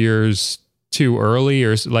 6 years too early,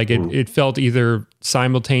 or like it felt either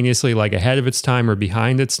simultaneously like ahead of its time or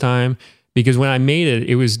behind its time. Because when I made it,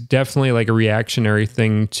 it was definitely like a reactionary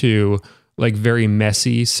thing to like very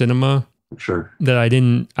messy cinema. Sure. That I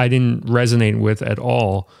didn't resonate with at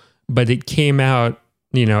all. But it came out,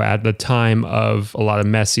 at the time of a lot of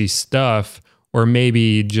messy stuff, or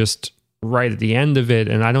maybe just right at the end of it.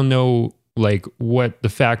 And I don't know like what the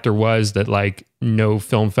factor was that like no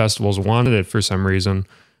film festivals wanted it for some reason,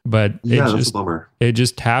 but Yeah, that's a bummer. it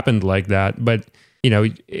just happened like that. But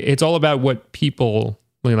it's all about what people,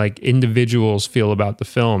 like individuals, feel about the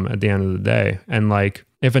film at the end of the day. And like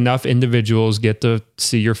if enough individuals get to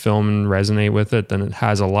see your film and resonate with it, then it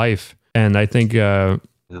has a life. And I think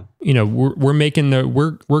we're making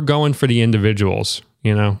we're going for the individuals,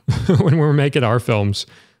 when we're making our films.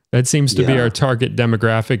 That seems to be our target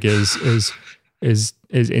demographic is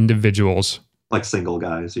individuals. Like single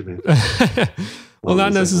guys, you mean? Well,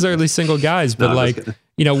 not necessarily single guys, but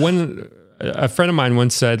when a friend of mine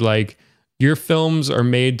once said, like, your films are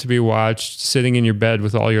made to be watched sitting in your bed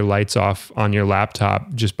with all your lights off on your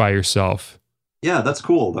laptop just by yourself. Yeah, that's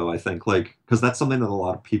cool though, I think, like, because that's something that a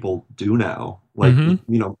lot of people do now. Like,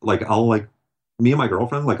 like I'll like me and my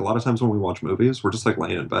girlfriend, like a lot of times when we watch movies, we're just like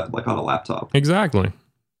laying in bed, like on a laptop. Exactly.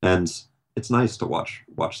 And it's nice to watch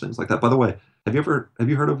things like that. By the way, have you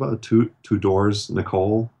heard of Two Doors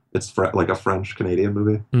Nicole? It's like a French Canadian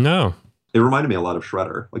movie. No. It reminded me a lot of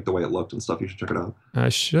Shredder, like the way it looked and stuff. You should check it out. I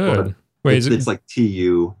should. But wait, it's like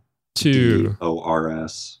TUDORS,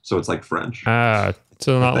 so it's like French.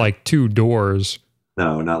 So not like Two Doors.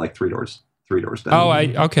 No, not like Three Doors. Three Doors Down. Oh,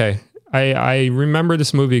 I remember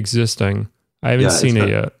this movie existing. I haven't seen it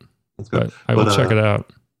yet. It's good. But I will check it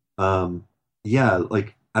out. Yeah,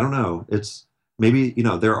 like I don't know. It's maybe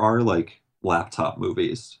there are like laptop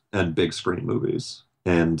movies and big screen movies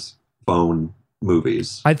and phone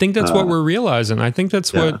movies. I think that's what we're realizing. I think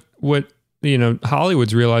that's what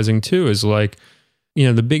Hollywood's realizing too, is like,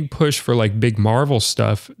 the big push for like big Marvel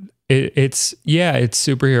stuff. It's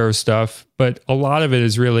superhero stuff, but a lot of it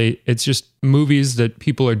is really, it's just movies that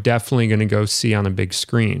people are definitely going to go see on a big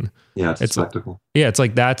screen. Yeah, it's a spectacle. It's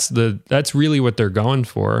like that's really what they're going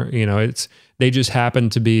for. They just happen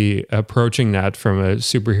to be approaching that from a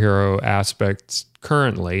superhero aspect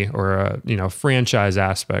currently, or a franchise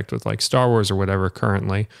aspect with like Star Wars or whatever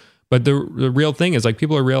currently. But the real thing is like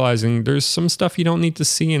people are realizing there's some stuff you don't need to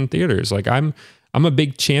see in theaters. Like I'm a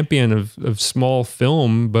big champion of small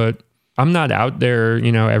film, but I'm not out there,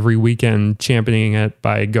 every weekend championing it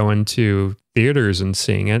by going to theaters and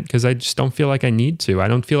seeing it, because I just don't feel like I need to. I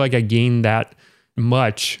don't feel like I gain that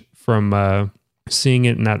much from seeing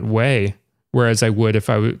it in that way. Whereas I would if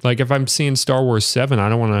I'm seeing Star Wars 7, I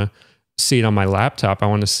don't want to see it on my laptop. I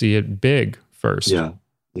want to see it big first. Yeah,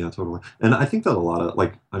 totally. And I think that a lot of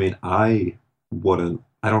I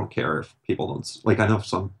don't care if people don't, like, I know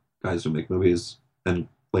some guys who make movies and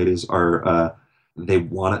ladies are, they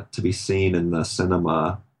want it to be seen in the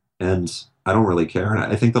cinema, and I don't really care. And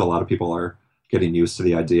I think that a lot of people are getting used to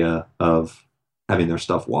the idea of having their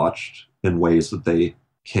stuff watched in ways that they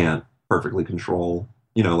can't perfectly control.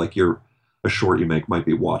 Like a short you make might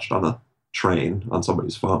be watched on a train on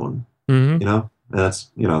somebody's phone, and that's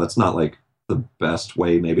not like the best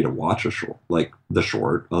way maybe to watch a short, like the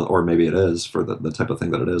short, or maybe it is for the type of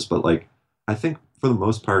thing that it is. But like, I think for the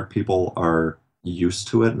most part, people are used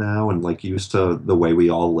to it now, and like used to the way we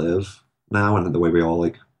all live now, and the way we all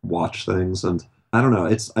like watch things. And I don't know,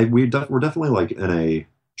 we're definitely like in a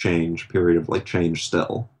change period of like change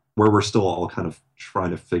still, where we're still all kind of trying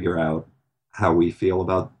to figure out how we feel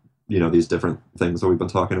about these different things that we've been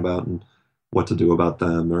talking about and what to do about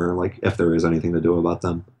them, or like if there is anything to do about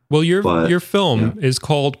them. Well, your film is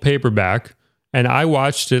called Paperback, and I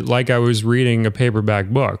watched it like I was reading a paperback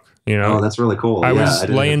book. Oh, that's really cool. I was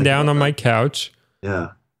laying down on my couch.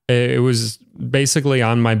 Yeah. It was basically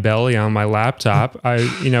on my belly on my laptop.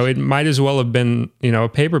 It might as well have been, a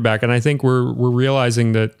paperback. And I think we're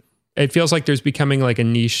realizing that it feels like there's becoming like a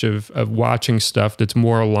niche of watching stuff that's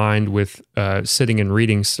more aligned with sitting and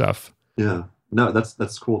reading stuff. Yeah. No,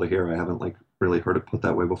 that's cool to hear. I haven't like really heard it put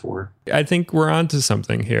that way before. I think we're onto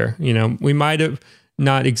something here. We might have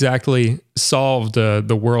not exactly solved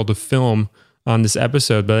the world of film on this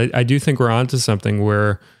episode, but I do think we're onto something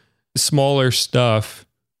where smaller stuff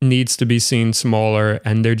needs to be seen smaller,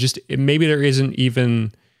 and maybe there isn't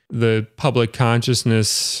even the public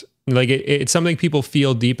consciousness. Like it's something people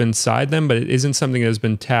feel deep inside them, but it isn't something that has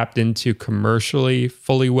been tapped into commercially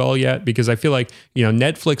fully well yet, because I feel like,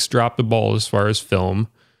 Netflix dropped the ball as far as film.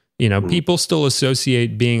 People still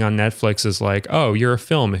associate being on Netflix as like, oh, you're a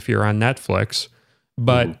film if you're on Netflix.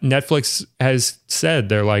 But Netflix has said,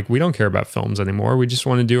 they're like, we don't care about films anymore. We just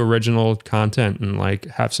want to do original content and like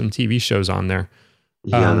have some TV shows on there.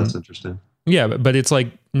 Yeah, that's interesting. Yeah, but it's like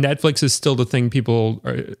Netflix is still the thing people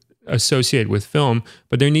associate with film,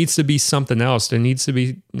 but there needs to be something else. There needs to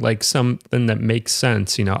be like something that makes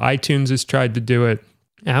sense. iTunes has tried to do it.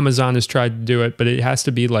 Amazon has tried to do it, but it has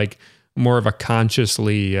to be like more of a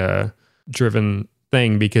consciously driven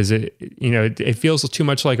thing because it feels too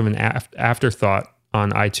much like an afterthought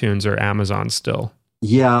on iTunes or Amazon still.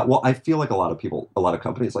 Yeah, well, I feel like a lot of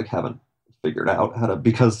companies like haven't figured out how to,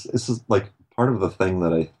 because this is like part of the thing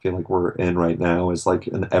that I feel like we're in right now is like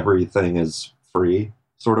an everything is free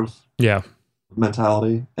sort of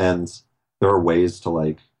mentality, and there are ways to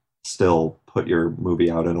like still put your movie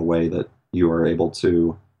out in a way that you are able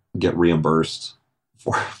to get reimbursed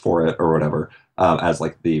for it or whatever, as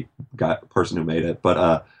like the person who made it.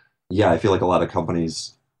 But yeah, I feel like a lot of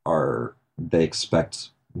companies they expect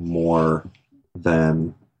more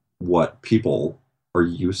than what people are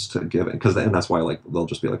used to giving, and that's why like they'll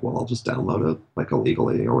just be like, well, I'll just download it like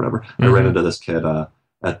illegally or whatever. I ran into this kid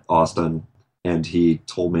at Austin, and he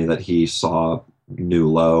told me that he saw New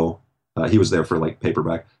Low. He was there for like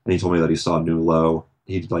paperback, and he told me that he saw New Low.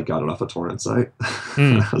 He like got it off a torrent site.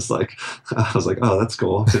 I was like, oh, that's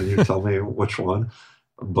cool. Can you tell me which one?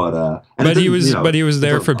 But he was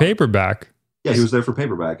there for paperback. Yeah, he was there for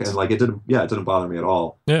paperback, and like it didn't bother me at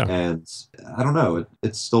all. Yeah, and I don't know,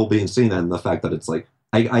 it's still being seen, and the fact that it's like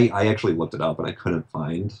I actually looked it up and I couldn't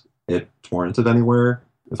find it torrented anywhere,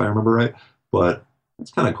 if I remember right. But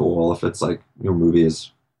it's kind of cool if it's like your movie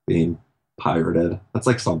is being pirated. That's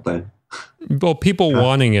like something. Well, people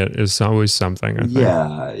wanting it is always something, I think.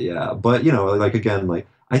 Yeah. But, like, again, like,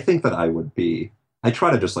 I think that I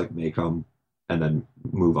try to just, like, make them and then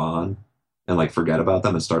move on and, like, forget about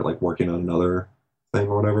them and start, like, working on another thing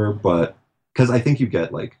or whatever. But, because I think you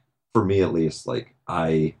get, like, for me at least, like,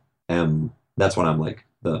 that's when I'm, like,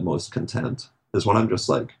 the most content, is when I'm just,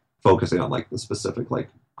 like, focusing on, like, the specific, like,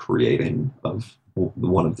 creating of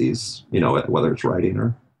one of these, whether it's writing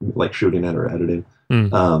or, like, shooting it or editing.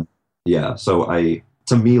 Yeah, so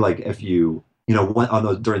to me, like, if you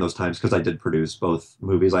during those times, because I did produce both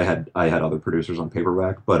movies, I had other producers on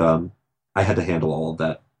paperback, but I had to handle all of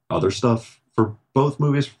that other stuff for both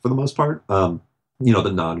movies for the most part. The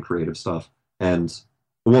non-creative stuff, and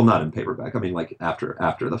well, not in paperback. I mean, like after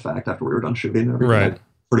the fact, after we were done shooting and everything, right? I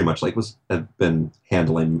pretty much like have been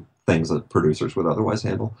handling things that producers would otherwise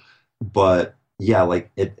handle. But yeah, like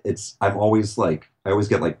it's I always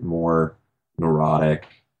get like more neurotic,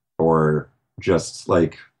 or just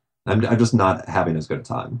like I'm just not having as good a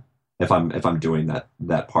time if I'm doing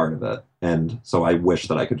that part of it. And so I wish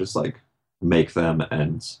that I could just like make them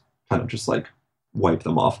and kind of just like wipe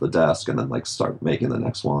them off the desk and then like start making the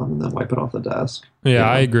next one and then wipe it off the desk. Yeah,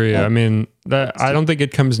 I agree. I mean, I don't think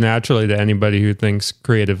it comes naturally to anybody who thinks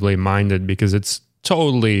creatively minded, because it's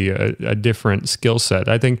totally a different skill set.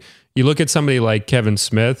 I think you look at somebody like Kevin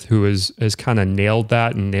Smith, who has kind of nailed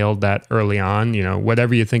that early on.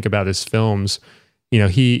 Whatever you think about his films,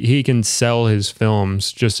 he can sell his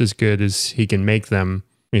films just as good as he can make them.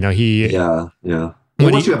 Yeah.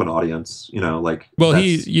 Once you have an audience,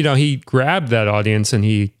 he grabbed that audience and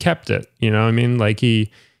he kept it. You know what I mean? Like he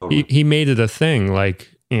made it a thing. Like,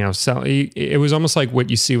 it was almost like what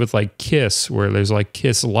you see with like Kiss, where there's like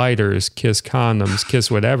Kiss lighters, Kiss condoms, Kiss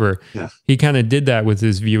whatever. Yeah. He kind of did that with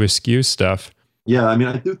his View Askew stuff. Yeah, I mean,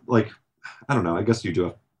 I do, like, I don't know. I guess you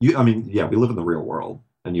do we live in the real world,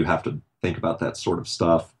 and you have to think about that sort of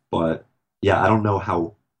stuff. But yeah, I don't know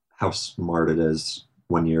how smart it is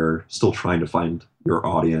when you're still trying to find your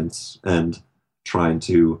audience and trying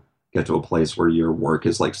to get to a place where your work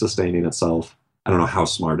is like sustaining itself. I don't know how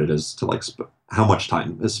smart it is to like how much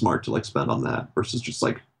time is smart to like spend on that versus just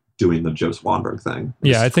like doing the Joe Swanberg thing.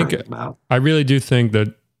 Yeah, I really do think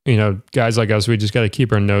that, guys like us, we just got to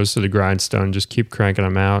keep our nose to the grindstone, just keep cranking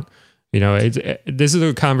them out. This is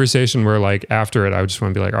a conversation where like after it, I just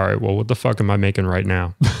want to be like, all right, well, what the fuck am I making right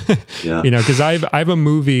now? Yeah. Because I have a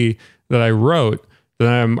movie that I wrote that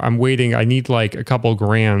I'm waiting. I need like a couple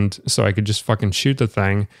grand so I could just fucking shoot the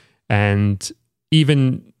thing. And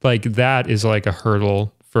even like that is like a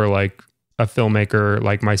hurdle for like a filmmaker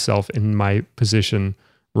like myself in my position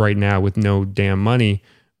right now with no damn money.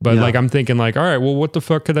 But like, I'm thinking like, all right, well, what the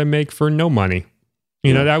fuck could I make for no money?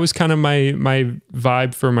 That was kind of my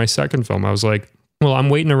vibe for my second film. I was like, well, I'm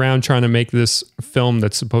waiting around trying to make this film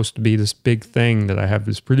that's supposed to be this big thing that I have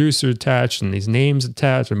this producer attached and these names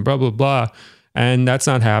attached and blah, blah, blah. And that's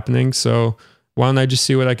not happening. So why don't I just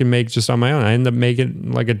see what I can make just on my own? I ended up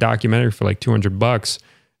making like a documentary for like $200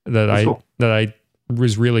 that I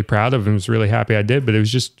was really proud of and was really happy I did. But it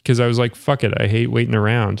was just because I was like, fuck it. I hate waiting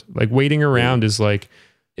around. Like waiting around is like,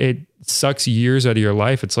 it sucks years out of your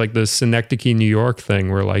life. It's like the Synecdoche, New York thing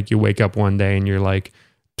where like you wake up one day and you're like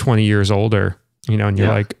 20 years older, and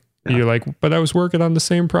you're you're like, but I was working on the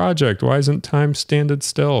same project. Why isn't time standing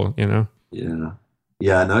still? Yeah.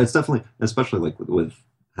 Yeah. No, it's definitely, especially like with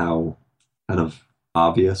how kind of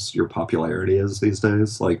obvious your popularity is these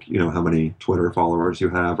days, like, you know, how many Twitter followers you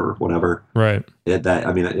have or whatever. Right.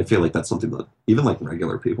 I mean, I feel like that's something that even like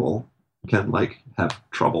regular people can like have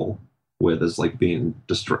trouble with, is like being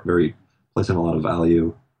very placing a lot of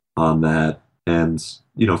value on that. And,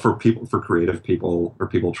 you know, for creative people or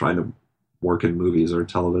people trying to work in movies or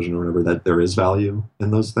television or whatever, that there is value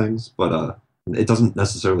in those things, but it doesn't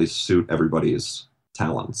necessarily suit everybody's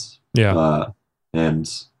talents. Yeah. And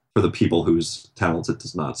for the people whose talents it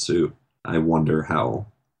does not suit, I wonder how,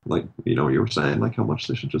 like, you know, you were saying, like, how much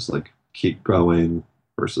they should just like keep going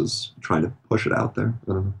versus trying to push it out there.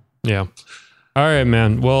 I don't know. Yeah. All right,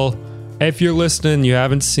 man. Well, if you're listening, you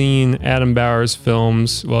haven't seen Adam Bauer's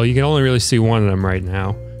films, well, you can only really see one of them right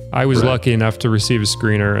now. I was lucky enough to receive a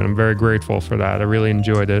screener, and I'm very grateful for that. I really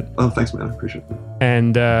enjoyed it. Oh, thanks, man. I appreciate it.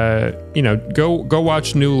 And, you know, go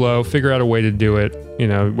watch New Low, figure out a way to do it, you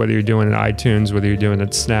know, whether you're doing it at iTunes, whether you're doing it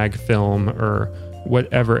at Snag Film or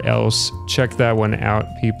whatever else. Check that one out,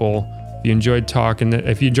 people.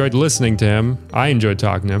 If you enjoyed listening to him, I enjoyed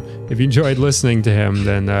talking to him. If you enjoyed listening to him,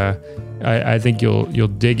 then I think you'll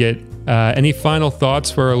dig it. Any final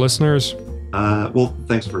thoughts for our listeners? Well,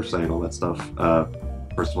 thanks for saying all that stuff,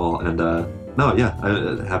 first of all. And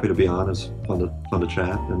happy to be on. It's fun to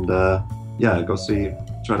chat. And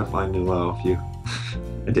try to find New Low if you.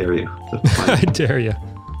 I dare you. I dare you.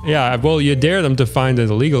 Yeah, well, you dare them to find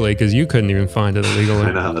it illegally because you couldn't even find it illegally.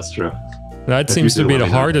 I know, that's true. That seems to be the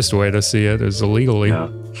hardest way to see it, is illegally. Yeah.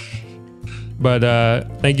 But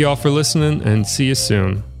thank you all for listening, and see you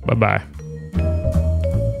soon. Bye-bye.